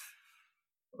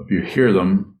 If you hear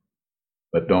them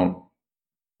but don't,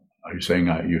 are you saying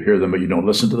you hear them but you don't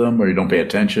listen to them, or you don't pay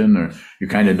attention, or you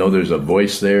kind of know there's a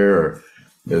voice there, or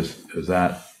is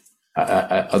that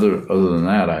other than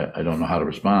that, I don't know how to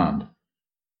respond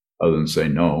other than say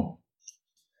no.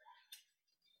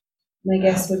 My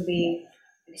guess would be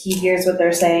he hears what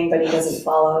they're saying, but he doesn't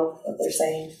follow what they're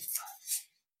saying.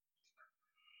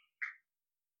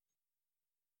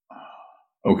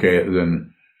 Okay,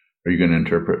 then are you going to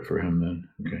interpret for him then?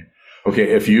 Okay.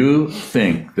 If you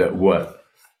think that what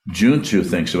Junchu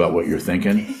thinks about what you're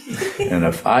thinking, and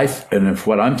if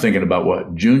what I'm thinking about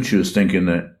what Junchu's thinking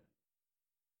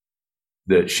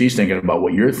that she's thinking about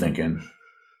what you're thinking,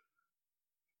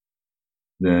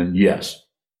 then yes,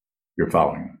 you're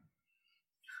following.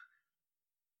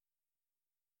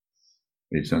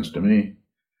 Made sense to me.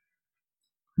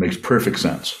 Makes perfect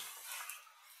sense.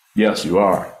 Yes, you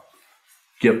are.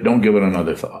 Don't give it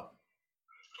another thought.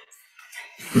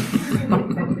 It's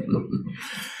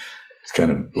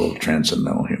kind of a little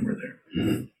transcendental humor there.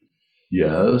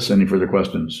 Yes, any further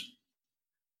questions?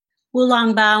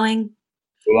 Wulong bowing.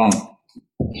 Wulong.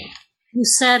 You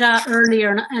said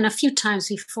earlier and a few times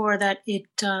before that it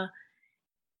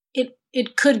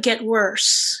could get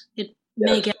worse. It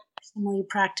may get worse the more you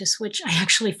practice, which I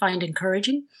actually find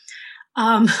encouraging.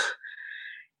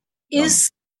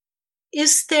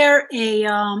 Is there a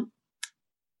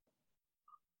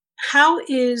how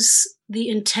is the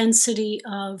intensity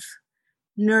of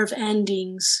nerve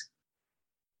endings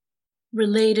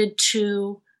related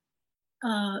to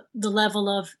the level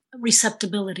of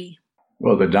receptibility?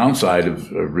 Well, the downside of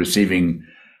receiving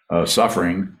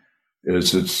suffering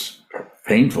is it's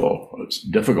painful. It's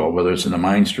difficult, whether it's in the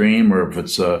mind stream or if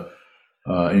it's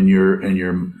in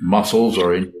your muscles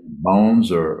or in your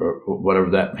bones or whatever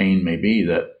that pain may be.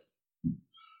 That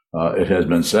it has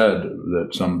been said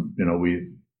that we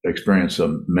experience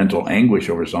some mental anguish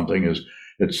over something.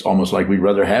 It's almost like we'd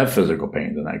rather have physical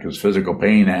pain than that, because physical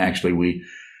pain, actually we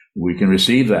can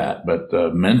receive that, but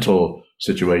the mental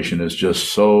situation is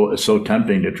just so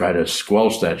tempting to try to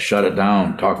squelch that, shut it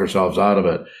down, talk ourselves out of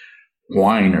it,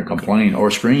 whine or complain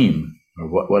or scream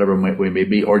or whatever we may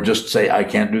be, or just say, I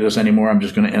can't do this anymore, I'm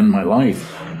just going to end my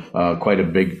life. Quite a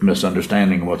big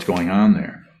misunderstanding of what's going on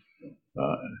there.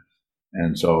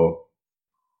 And so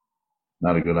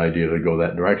not a good idea to go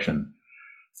that direction.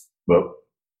 But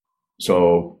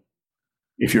so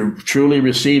if you're truly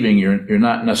receiving, you're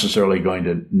not necessarily going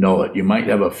to know it. You might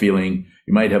have a feeling,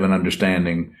 you might have an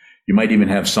understanding, you might even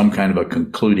have some kind of a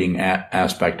concluding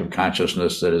aspect of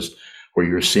consciousness that is where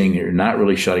you're seeing that you're not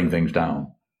really shutting things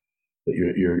down. That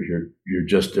you're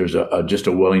just, there's just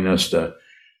a willingness to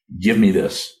give me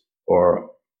this, or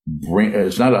bring.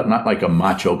 It's not like a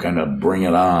macho kind of bring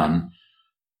it on,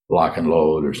 lock and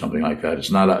load or something like that. It's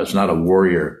not a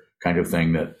warrior kind of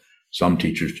thing that some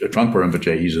teachers, Trungpa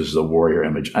Rinpoche uses the warrior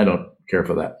image. I don't care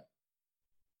for that.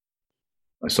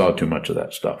 I saw too much of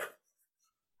that stuff.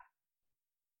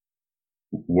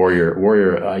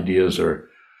 Warrior ideas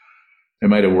they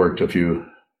might have worked a few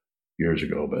years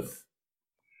ago, but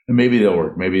and maybe they'll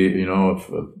work. Maybe, if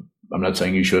I'm not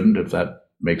saying you shouldn't, if that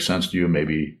makes sense to you,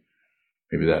 maybe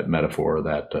that metaphor,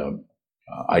 that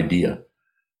idea,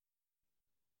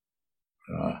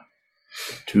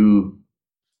 too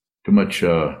much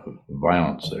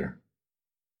violence there.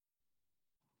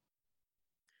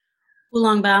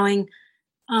 Wulong bowing.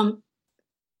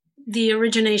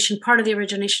 part of the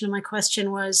origination of my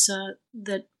question was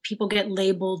that people get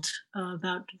labeled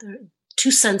about they're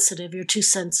too sensitive, you're too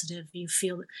sensitive, you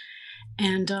feel.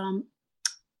 And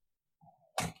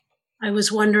I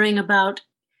was wondering about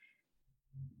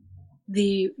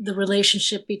the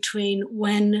relationship between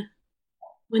when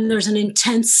there's an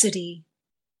intensity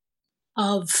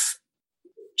of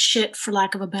shit, for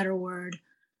lack of a better word,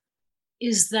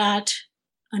 is that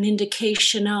an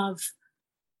indication of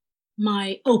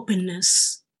my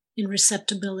openness and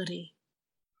receptibility?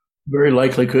 Very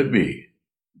likely could be.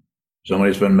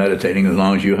 Somebody's been meditating as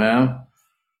long as you have,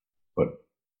 but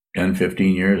 10,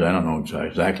 15 years, I don't know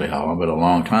exactly how long, but a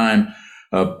long time.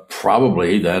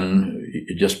 Probably then,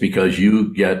 just because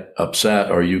you get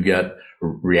upset or you get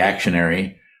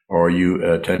reactionary or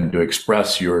you tend to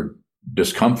express your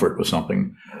discomfort with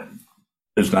something,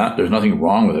 there's nothing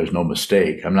wrong with it. There's no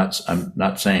mistake. I'm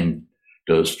not saying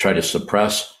to try to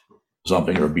suppress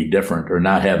something or be different or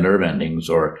not have nerve endings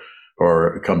or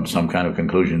come to some kind of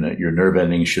conclusion that your nerve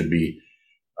endings should be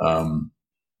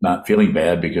not feeling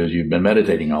bad because you've been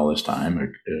meditating all this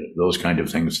time. Those kind of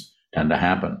things tend to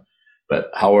happen. But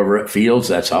however it feels,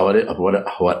 that's how it is.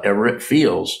 Whatever it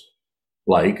feels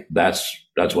like, that's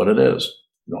what it is.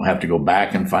 You don't have to go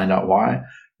back and find out why.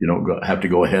 You don't have to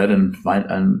go ahead and find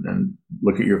and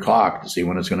look at your clock to see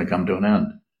when it's going to come to an end.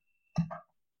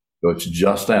 So it's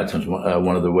just that. Since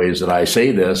one of the ways that I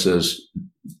say this is,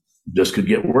 this could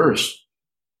get worse.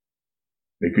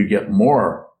 It could get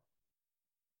more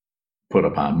put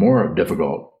upon, more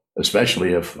difficult,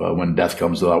 especially if when death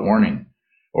comes without warning,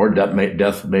 or death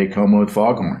may come with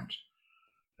foghorns.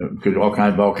 It could all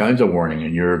kinds of warning,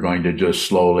 and you're going to just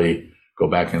slowly go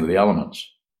back into the elements.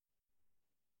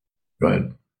 Go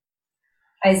ahead.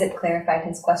 Isaac clarified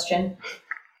his question.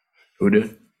 Who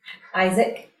did?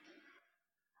 Isaac.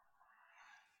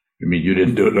 You mean you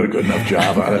didn't do a good enough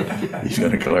job on it? He's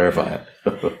going to clarify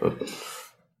it.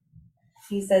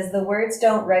 He says, the words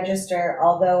don't register,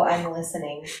 although I'm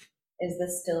listening. Is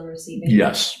this still receiving?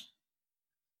 Yes,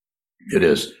 it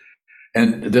is.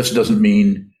 And this doesn't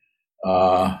mean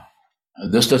that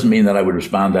I would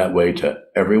respond that way to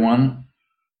everyone,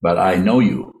 but I know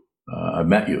you. I've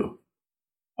met you.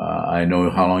 I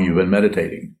know how long you've been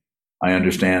meditating. I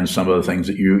understand some of the things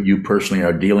that you personally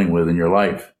are dealing with in your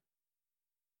life.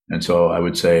 And so I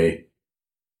would say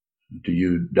to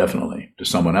you, definitely. To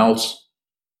someone else,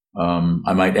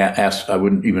 I might ask, I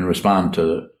wouldn't even respond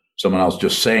to someone else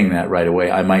just saying that right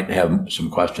away. I might have some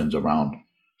questions around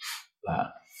that.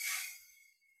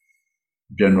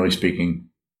 Generally speaking,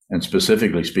 and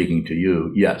specifically speaking to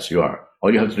you, yes, you are.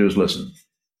 All you have to do is listen.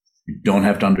 You don't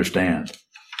have to understand.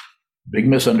 Big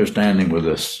misunderstanding with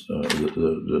this,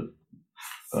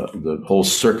 the whole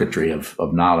circuitry of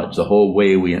knowledge, the whole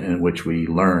way in which we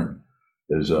learn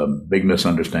is a big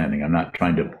misunderstanding. I'm not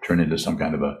trying to turn into some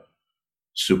kind of a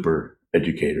super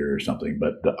educator or something,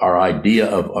 but our idea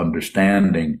of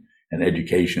understanding and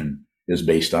education is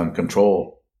based on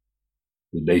control,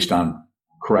 is based on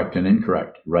correct and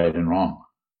incorrect, right and wrong.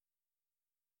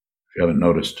 If you haven't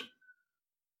noticed.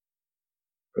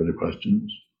 Further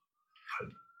questions?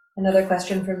 Another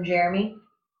question from Jeremy.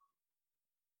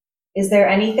 Is there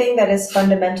anything that is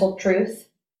fundamental truth?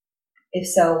 If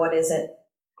so, what is it?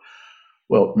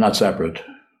 Well, not separate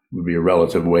would be a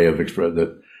relative way of expressing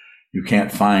that. You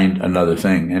can't find another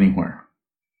thing anywhere.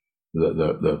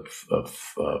 The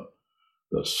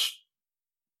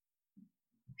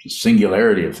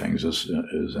singularity of things is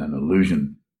an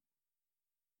illusion.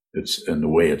 And the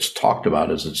way it's talked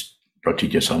about is it's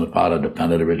pratitya samutpada,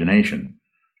 dependent origination.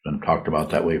 It's been talked about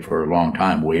that way for a long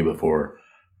time, way before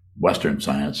Western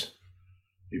science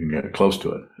even get close to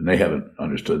it. And they haven't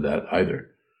understood that either.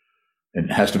 And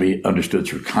it has to be understood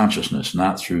through consciousness,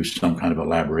 not through some kind of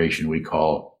elaboration we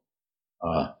call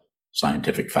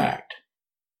scientific fact.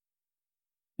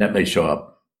 That may show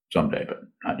up someday, but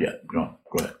not yet. Go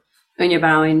ahead. When you're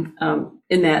bowing,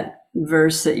 in that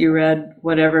verse that you read,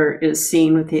 whatever is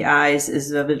seen with the eyes is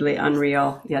vividly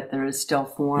unreal, yet there is still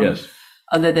form. Yes.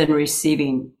 Other than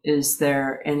receiving, is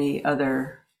there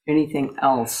anything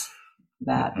else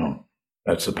that? No,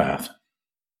 that's the path.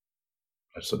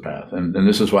 That's the path. And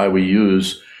this is why we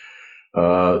use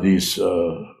these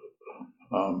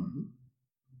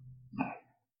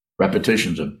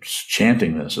repetitions of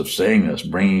chanting this, of saying this,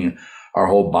 bringing our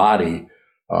whole body,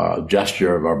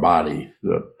 gesture of our body,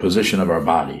 the position of our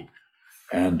body,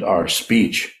 and our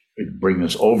speech. We bring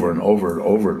this over and over and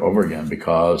over and over again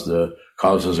because the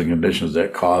causes and conditions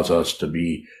that cause us to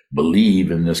believe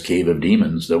in this cave of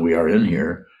demons that we are in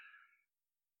here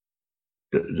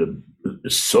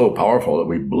is so powerful that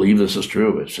we believe this is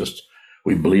true. It's just,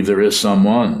 we believe there is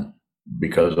someone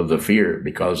because of the fear,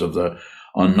 because of the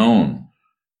unknown,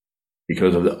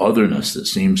 because of the otherness that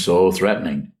seems so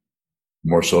threatening,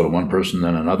 more so to one person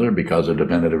than another, because of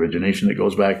dependent origination that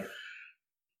goes back,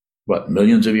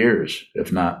 millions of years,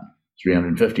 if not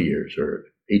 350 years or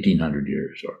 1800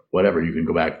 years or whatever. You can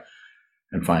go back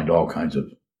and find all kinds of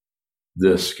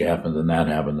this happened, then that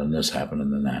happened, then this happened,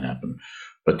 and then that happened.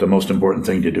 But the most important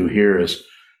thing to do here is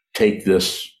take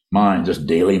this mind, this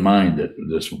daily mind, that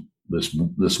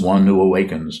this one who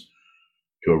awakens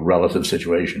to a relative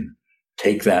situation.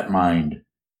 Take that mind.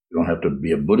 You don't have to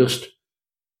be a Buddhist.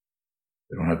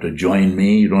 You don't have to join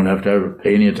me. You don't have to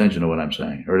pay any attention to what I'm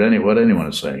saying or what anyone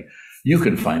is saying. You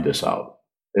can find this out.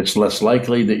 It's less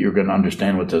likely that you're going to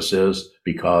understand what this is,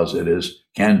 because it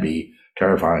can be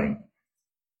terrifying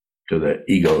to the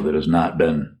ego that has not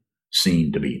been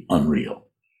seen to be unreal.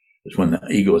 It's when the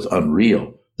ego is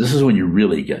unreal. This is when you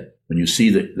really when you see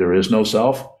that there is no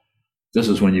self, this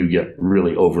is when you get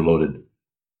really overloaded.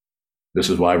 This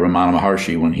is why Ramana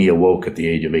Maharshi, when he awoke at the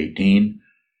age of 18,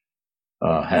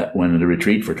 went into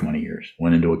retreat for 20 years,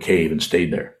 went into a cave and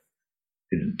stayed there.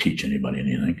 He didn't teach anybody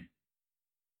anything.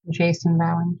 Jason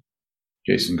bowing.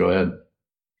 Jason, go ahead.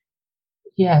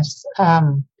 Yes.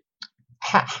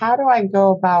 How do I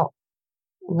go about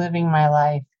living my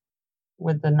life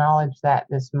with the knowledge that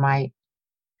this might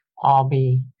all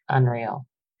be unreal?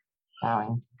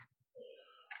 Bowing.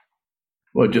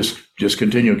 Well, just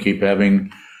continue. Keep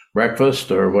having breakfast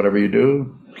or whatever you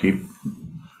do. Keep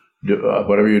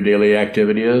whatever your daily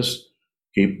activity is.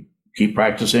 Keep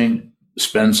practicing.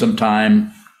 Spend some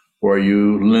time where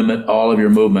you limit all of your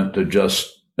movement to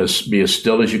just be as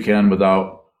still as you can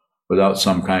without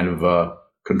some kind of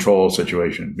control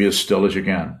situation. Be as still as you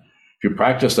can. If you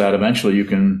practice that, eventually you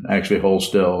can actually hold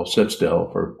still, sit still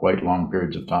for quite long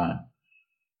periods of time.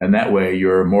 And that way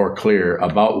you're more clear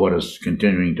about what is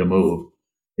continuing to move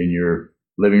in your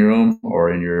living room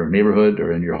or in your neighborhood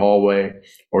or in your hallway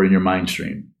or in your mind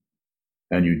stream.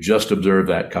 And you just observe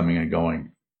that coming and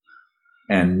going.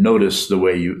 And notice the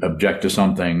way you object to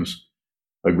some things,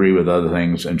 agree with other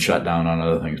things, and shut down on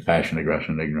other things, passion,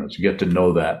 aggression, ignorance. Get to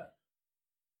know that.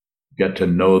 Get to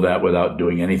know that without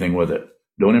doing anything with it.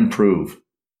 Don't improve.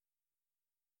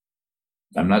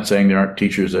 I'm not saying there aren't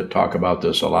teachers that talk about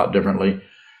this a lot differently,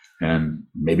 and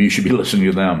maybe you should be listening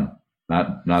to them,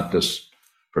 not this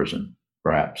person,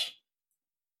 perhaps.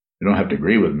 You don't have to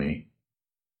agree with me.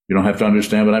 You don't have to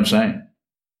understand what I'm saying.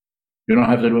 You don't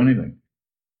have to do anything.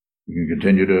 You can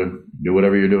continue to do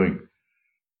whatever you're doing.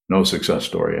 No success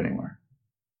story anywhere.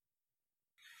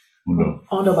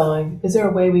 Ondo bowing. Is there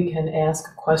a way we can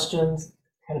ask questions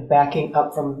kind of backing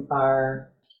up from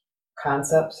our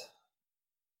concepts?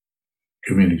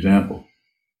 Give me an example.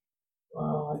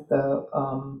 Like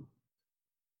I'm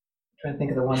trying to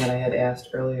think of the one that I had asked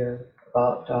earlier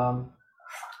about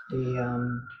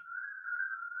the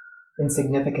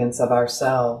insignificance of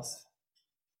ourselves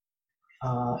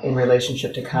in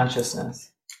relationship to consciousness.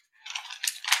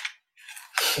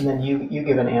 And then you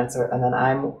give an answer, and then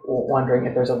I'm wondering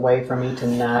if there's a way for me to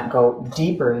not go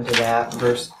deeper into that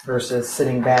versus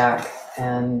sitting back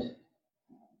and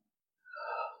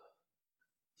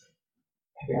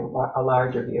having a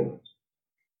larger view.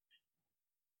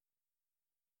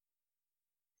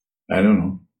 I don't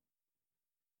know.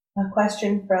 A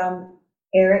question from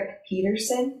Eric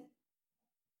Peterson.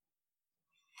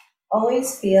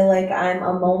 Always feel like I'm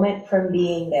a moment from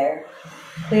being there.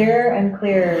 Clearer and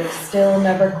clearer, still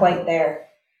never quite there.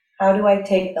 How do I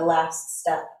take the last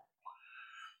step?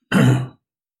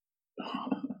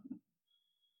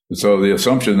 So the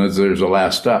assumption is there's a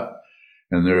last step.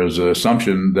 And there is an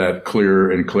assumption that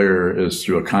clearer and clearer is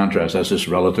through a contrast. That's just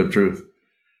relative truth.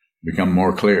 Become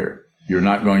more clear. You're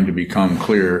not going to become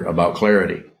clear about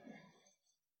clarity.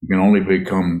 You can only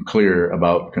become clear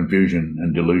about confusion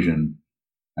and delusion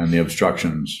and the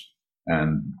obstructions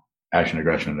and passion,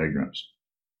 aggression, and ignorance.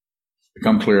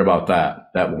 Become clear about that.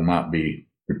 That will not be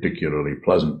particularly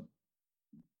pleasant.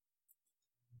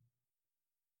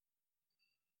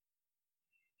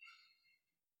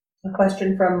 A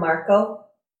question from Marco.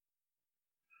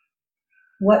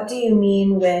 What do you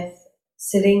mean with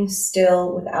sitting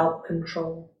still without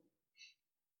control?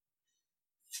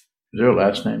 Is there a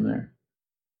last name there?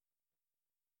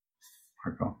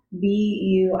 Marco.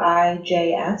 Buijs.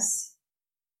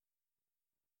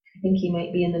 I think he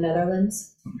might be in the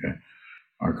Netherlands. Okay.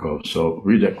 Marco. So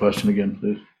read that question again,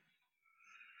 please.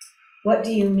 What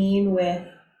do you mean with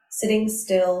sitting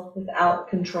still without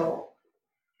control?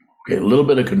 Okay, a little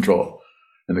bit of control.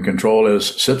 And the control is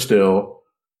sit still,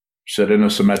 sit in a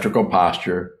symmetrical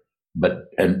posture, but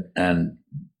and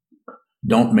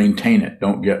don't maintain it.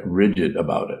 Don't get rigid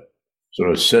about it.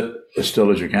 Sort of sit as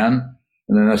still as you can.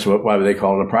 And then that's why they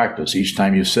call it a practice. Each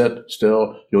time you sit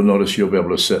still, you'll notice you'll be able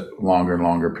to sit longer and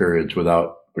longer periods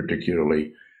without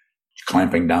particularly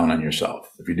clamping down on yourself.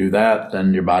 If you do that,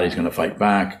 then your body's going to fight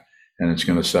back, and it's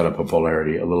going to set up a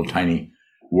polarity, a little tiny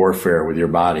warfare with your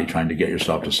body trying to get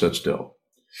yourself to sit still.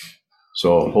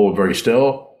 So hold very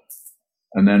still,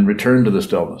 and then return to the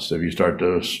stillness. If you start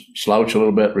to slouch a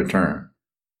little bit, return.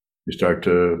 You start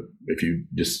to, if you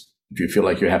feel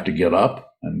like you have to get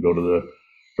up and go to the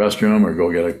restroom or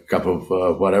go get a cup of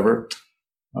whatever,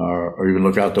 or even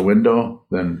look out the window,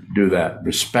 then do that.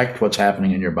 Respect what's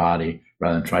happening in your body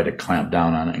rather than try to clamp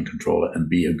down on it and control it, and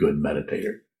be a good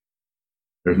meditator.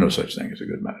 There's no such thing as a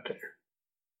good meditator.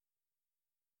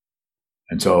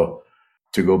 And so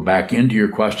to go back into your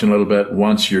question a little bit,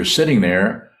 once you're sitting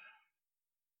there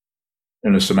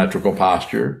in a symmetrical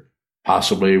posture,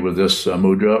 possibly with this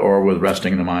mudra or with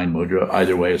resting in the mind mudra,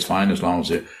 either way is fine, as long as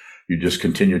you just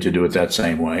continue to do it that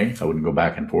same way. I wouldn't go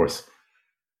back and forth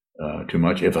too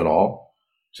much, if at all.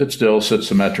 Sit still, sit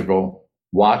symmetrical.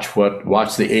 Watch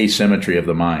the asymmetry of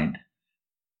the mind.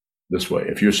 This way,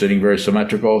 if you're sitting very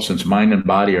symmetrical, since mind and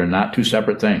body are not two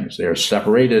separate things, they are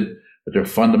separated, but they're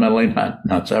fundamentally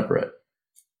not separate.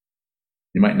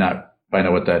 You might not find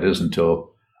out what that is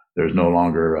until there's no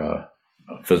longer a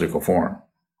physical form.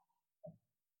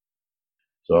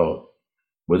 So,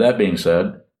 with that being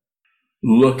said,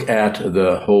 look at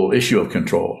the whole issue of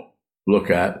control. Look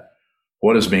at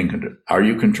what is being controlled. Are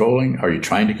you controlling? Are you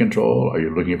trying to control? Are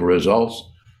you looking for results?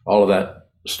 All of that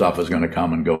stuff is going to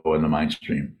come and go in the mind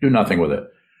stream. Do nothing with it.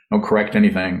 Don't correct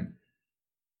anything.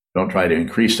 Don't try to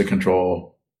increase the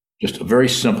control. Just a very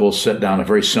simple sit down, a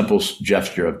very simple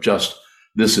gesture of just,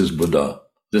 this is Buddha.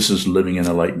 This is living in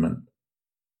enlightenment.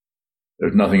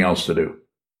 There's nothing else to do.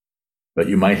 But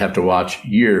you might have to watch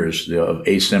years of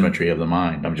asymmetry of the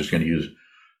mind. I'm just going to use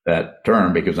that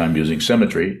term because I'm using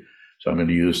symmetry. So I'm going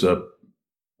to use the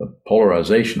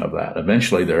polarization of that.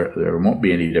 Eventually, there won't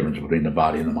be any difference between the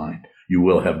body and the mind. You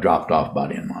will have dropped off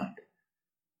body and mind.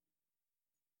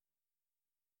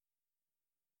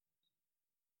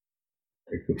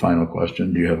 Take the final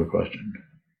question. Do you have a question?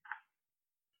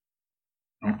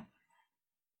 No?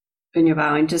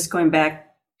 Vinyavali, just going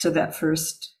back to that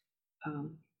first,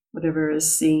 whatever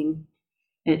is seen,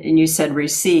 and you said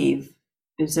receive.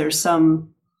 Is there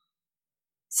something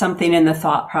in the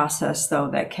thought process, though,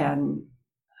 that can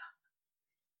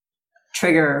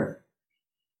trigger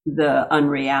the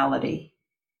unreality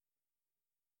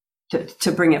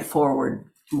to bring it forward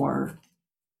more?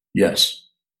 Yes.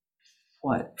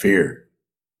 What? Fear.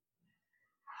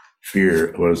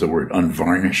 What is the word?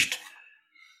 Unvarnished,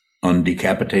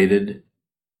 undecapitated,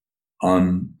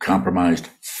 uncompromised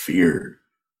fear.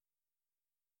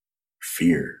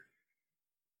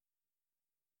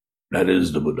 That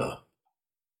is the Buddha.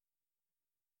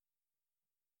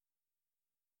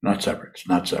 Not separate. It's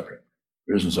not separate.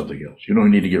 There isn't something else. You don't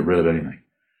need to get rid of anything.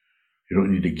 You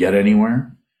don't need to get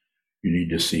anywhere. You need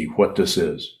to see what this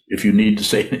is. If you need to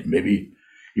say it, maybe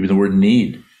even the word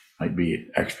need might be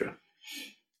extra.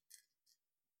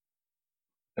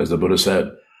 As the Buddha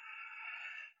said,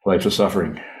 life is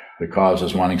suffering. The cause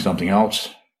is wanting something else,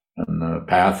 and the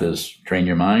path is train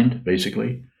your mind,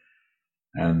 basically,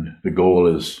 and the goal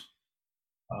is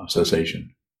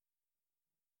cessation.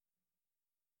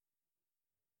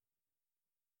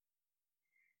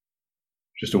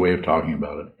 Just a way of talking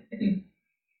about it.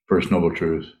 First noble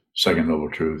truth, second noble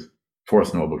truth,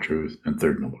 fourth noble truth, and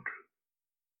third noble truth.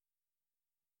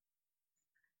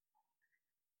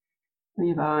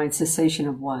 Cessation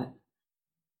of what?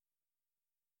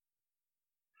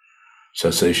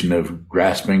 Cessation of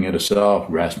grasping at a self,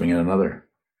 grasping at another.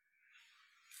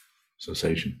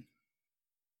 Cessation.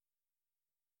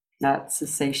 Not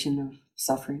cessation of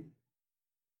suffering.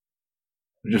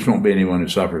 There just won't be anyone who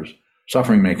suffers.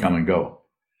 Suffering may come and go.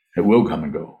 It will come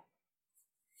and go.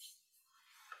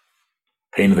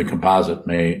 Pain of the composite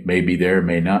may be there,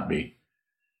 may not be.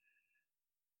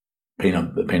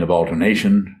 The pain of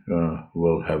alternation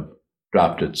will have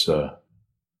dropped its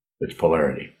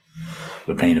polarity.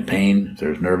 The pain of pain, if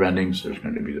there's nerve endings, there's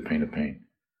going to be the pain of pain.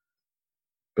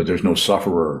 But there's no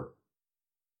sufferer.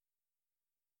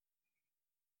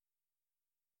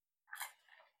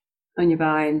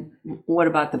 Vinyavali, what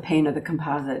about the pain of the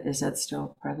composite? Is that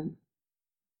still present?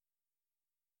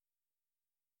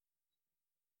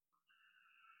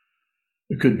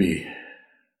 It could be.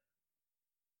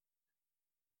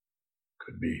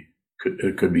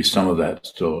 It could be some of that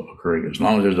still occurring, as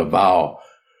long as there's a vow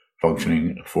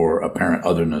functioning for apparent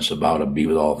otherness about a be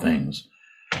with all things.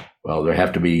 Well,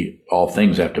 all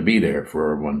things have to be there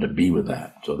for one to be with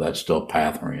that. So that's still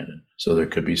path oriented. So there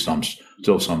could be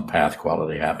still some path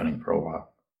quality happening for a while.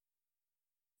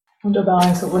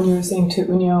 So when you were saying to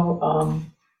Unyo,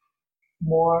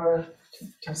 more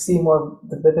to see more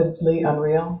the vividly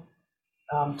unreal,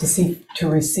 to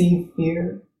receive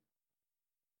fear.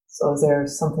 So is there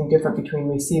something different between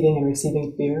receiving and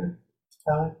receiving fear?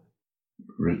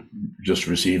 Just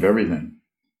receive everything,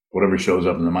 whatever shows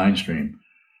up in the mind stream.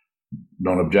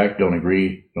 Don't object, don't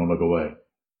agree, don't look away.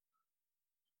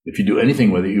 If you do anything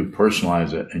with it, you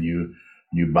personalize it, and you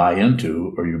buy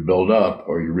into, or you build up,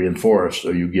 or you reinforce,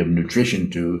 or you give nutrition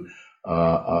to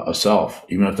a self,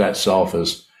 even if that self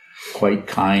is quite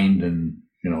kind and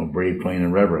brave, plain,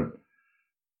 and reverent.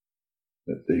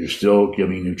 That you're still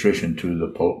giving nutrition to the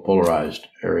polarized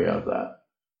area of that.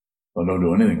 Well, don't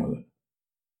do anything with it.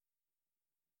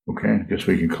 Okay, I guess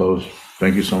we can close.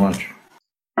 Thank you so much.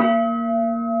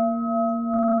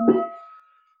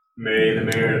 May the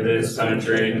merit of this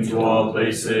penetrate into all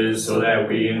places, so that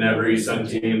we and every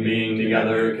sentient being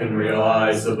together can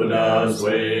realize the Buddha's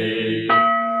way.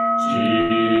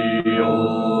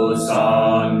 Ji-o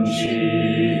san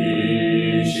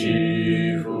shi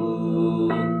shifu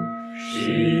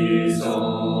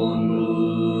shizon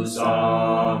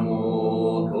musa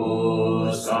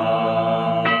moko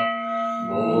sa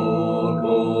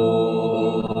moko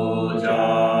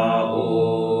ja-oro-mi.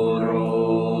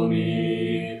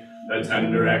 The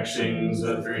 10 directions,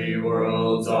 the 3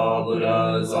 worlds, all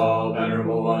Buddhas, all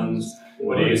venerable ones,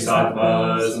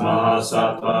 Bodhisattvas,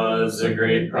 Mahasattvas, the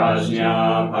great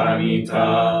Prajna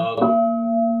Paramita.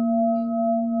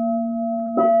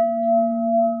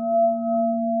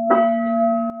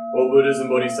 O Buddhas and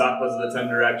Bodhisattvas of the 10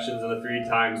 directions and the 3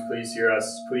 times, please hear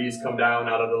us. Please come down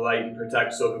out of the light and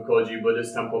protect Sokukoji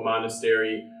Buddhist Temple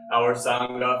Monastery, our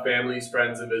Sangha, families,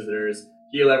 friends, and visitors.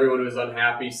 Heal everyone who is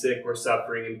unhappy, sick, or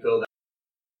suffering, and fill them.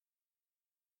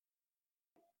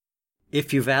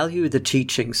 If you value the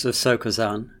teachings of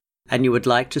Sokuzan, and you would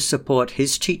like to support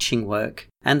his teaching work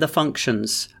and the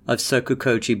functions of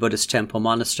Sokukoji Buddhist Temple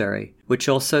Monastery, which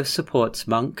also supports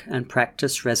monk and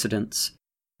practice residents,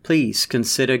 please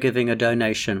consider giving a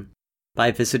donation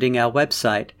by visiting our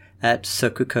website at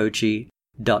sokukoji.org.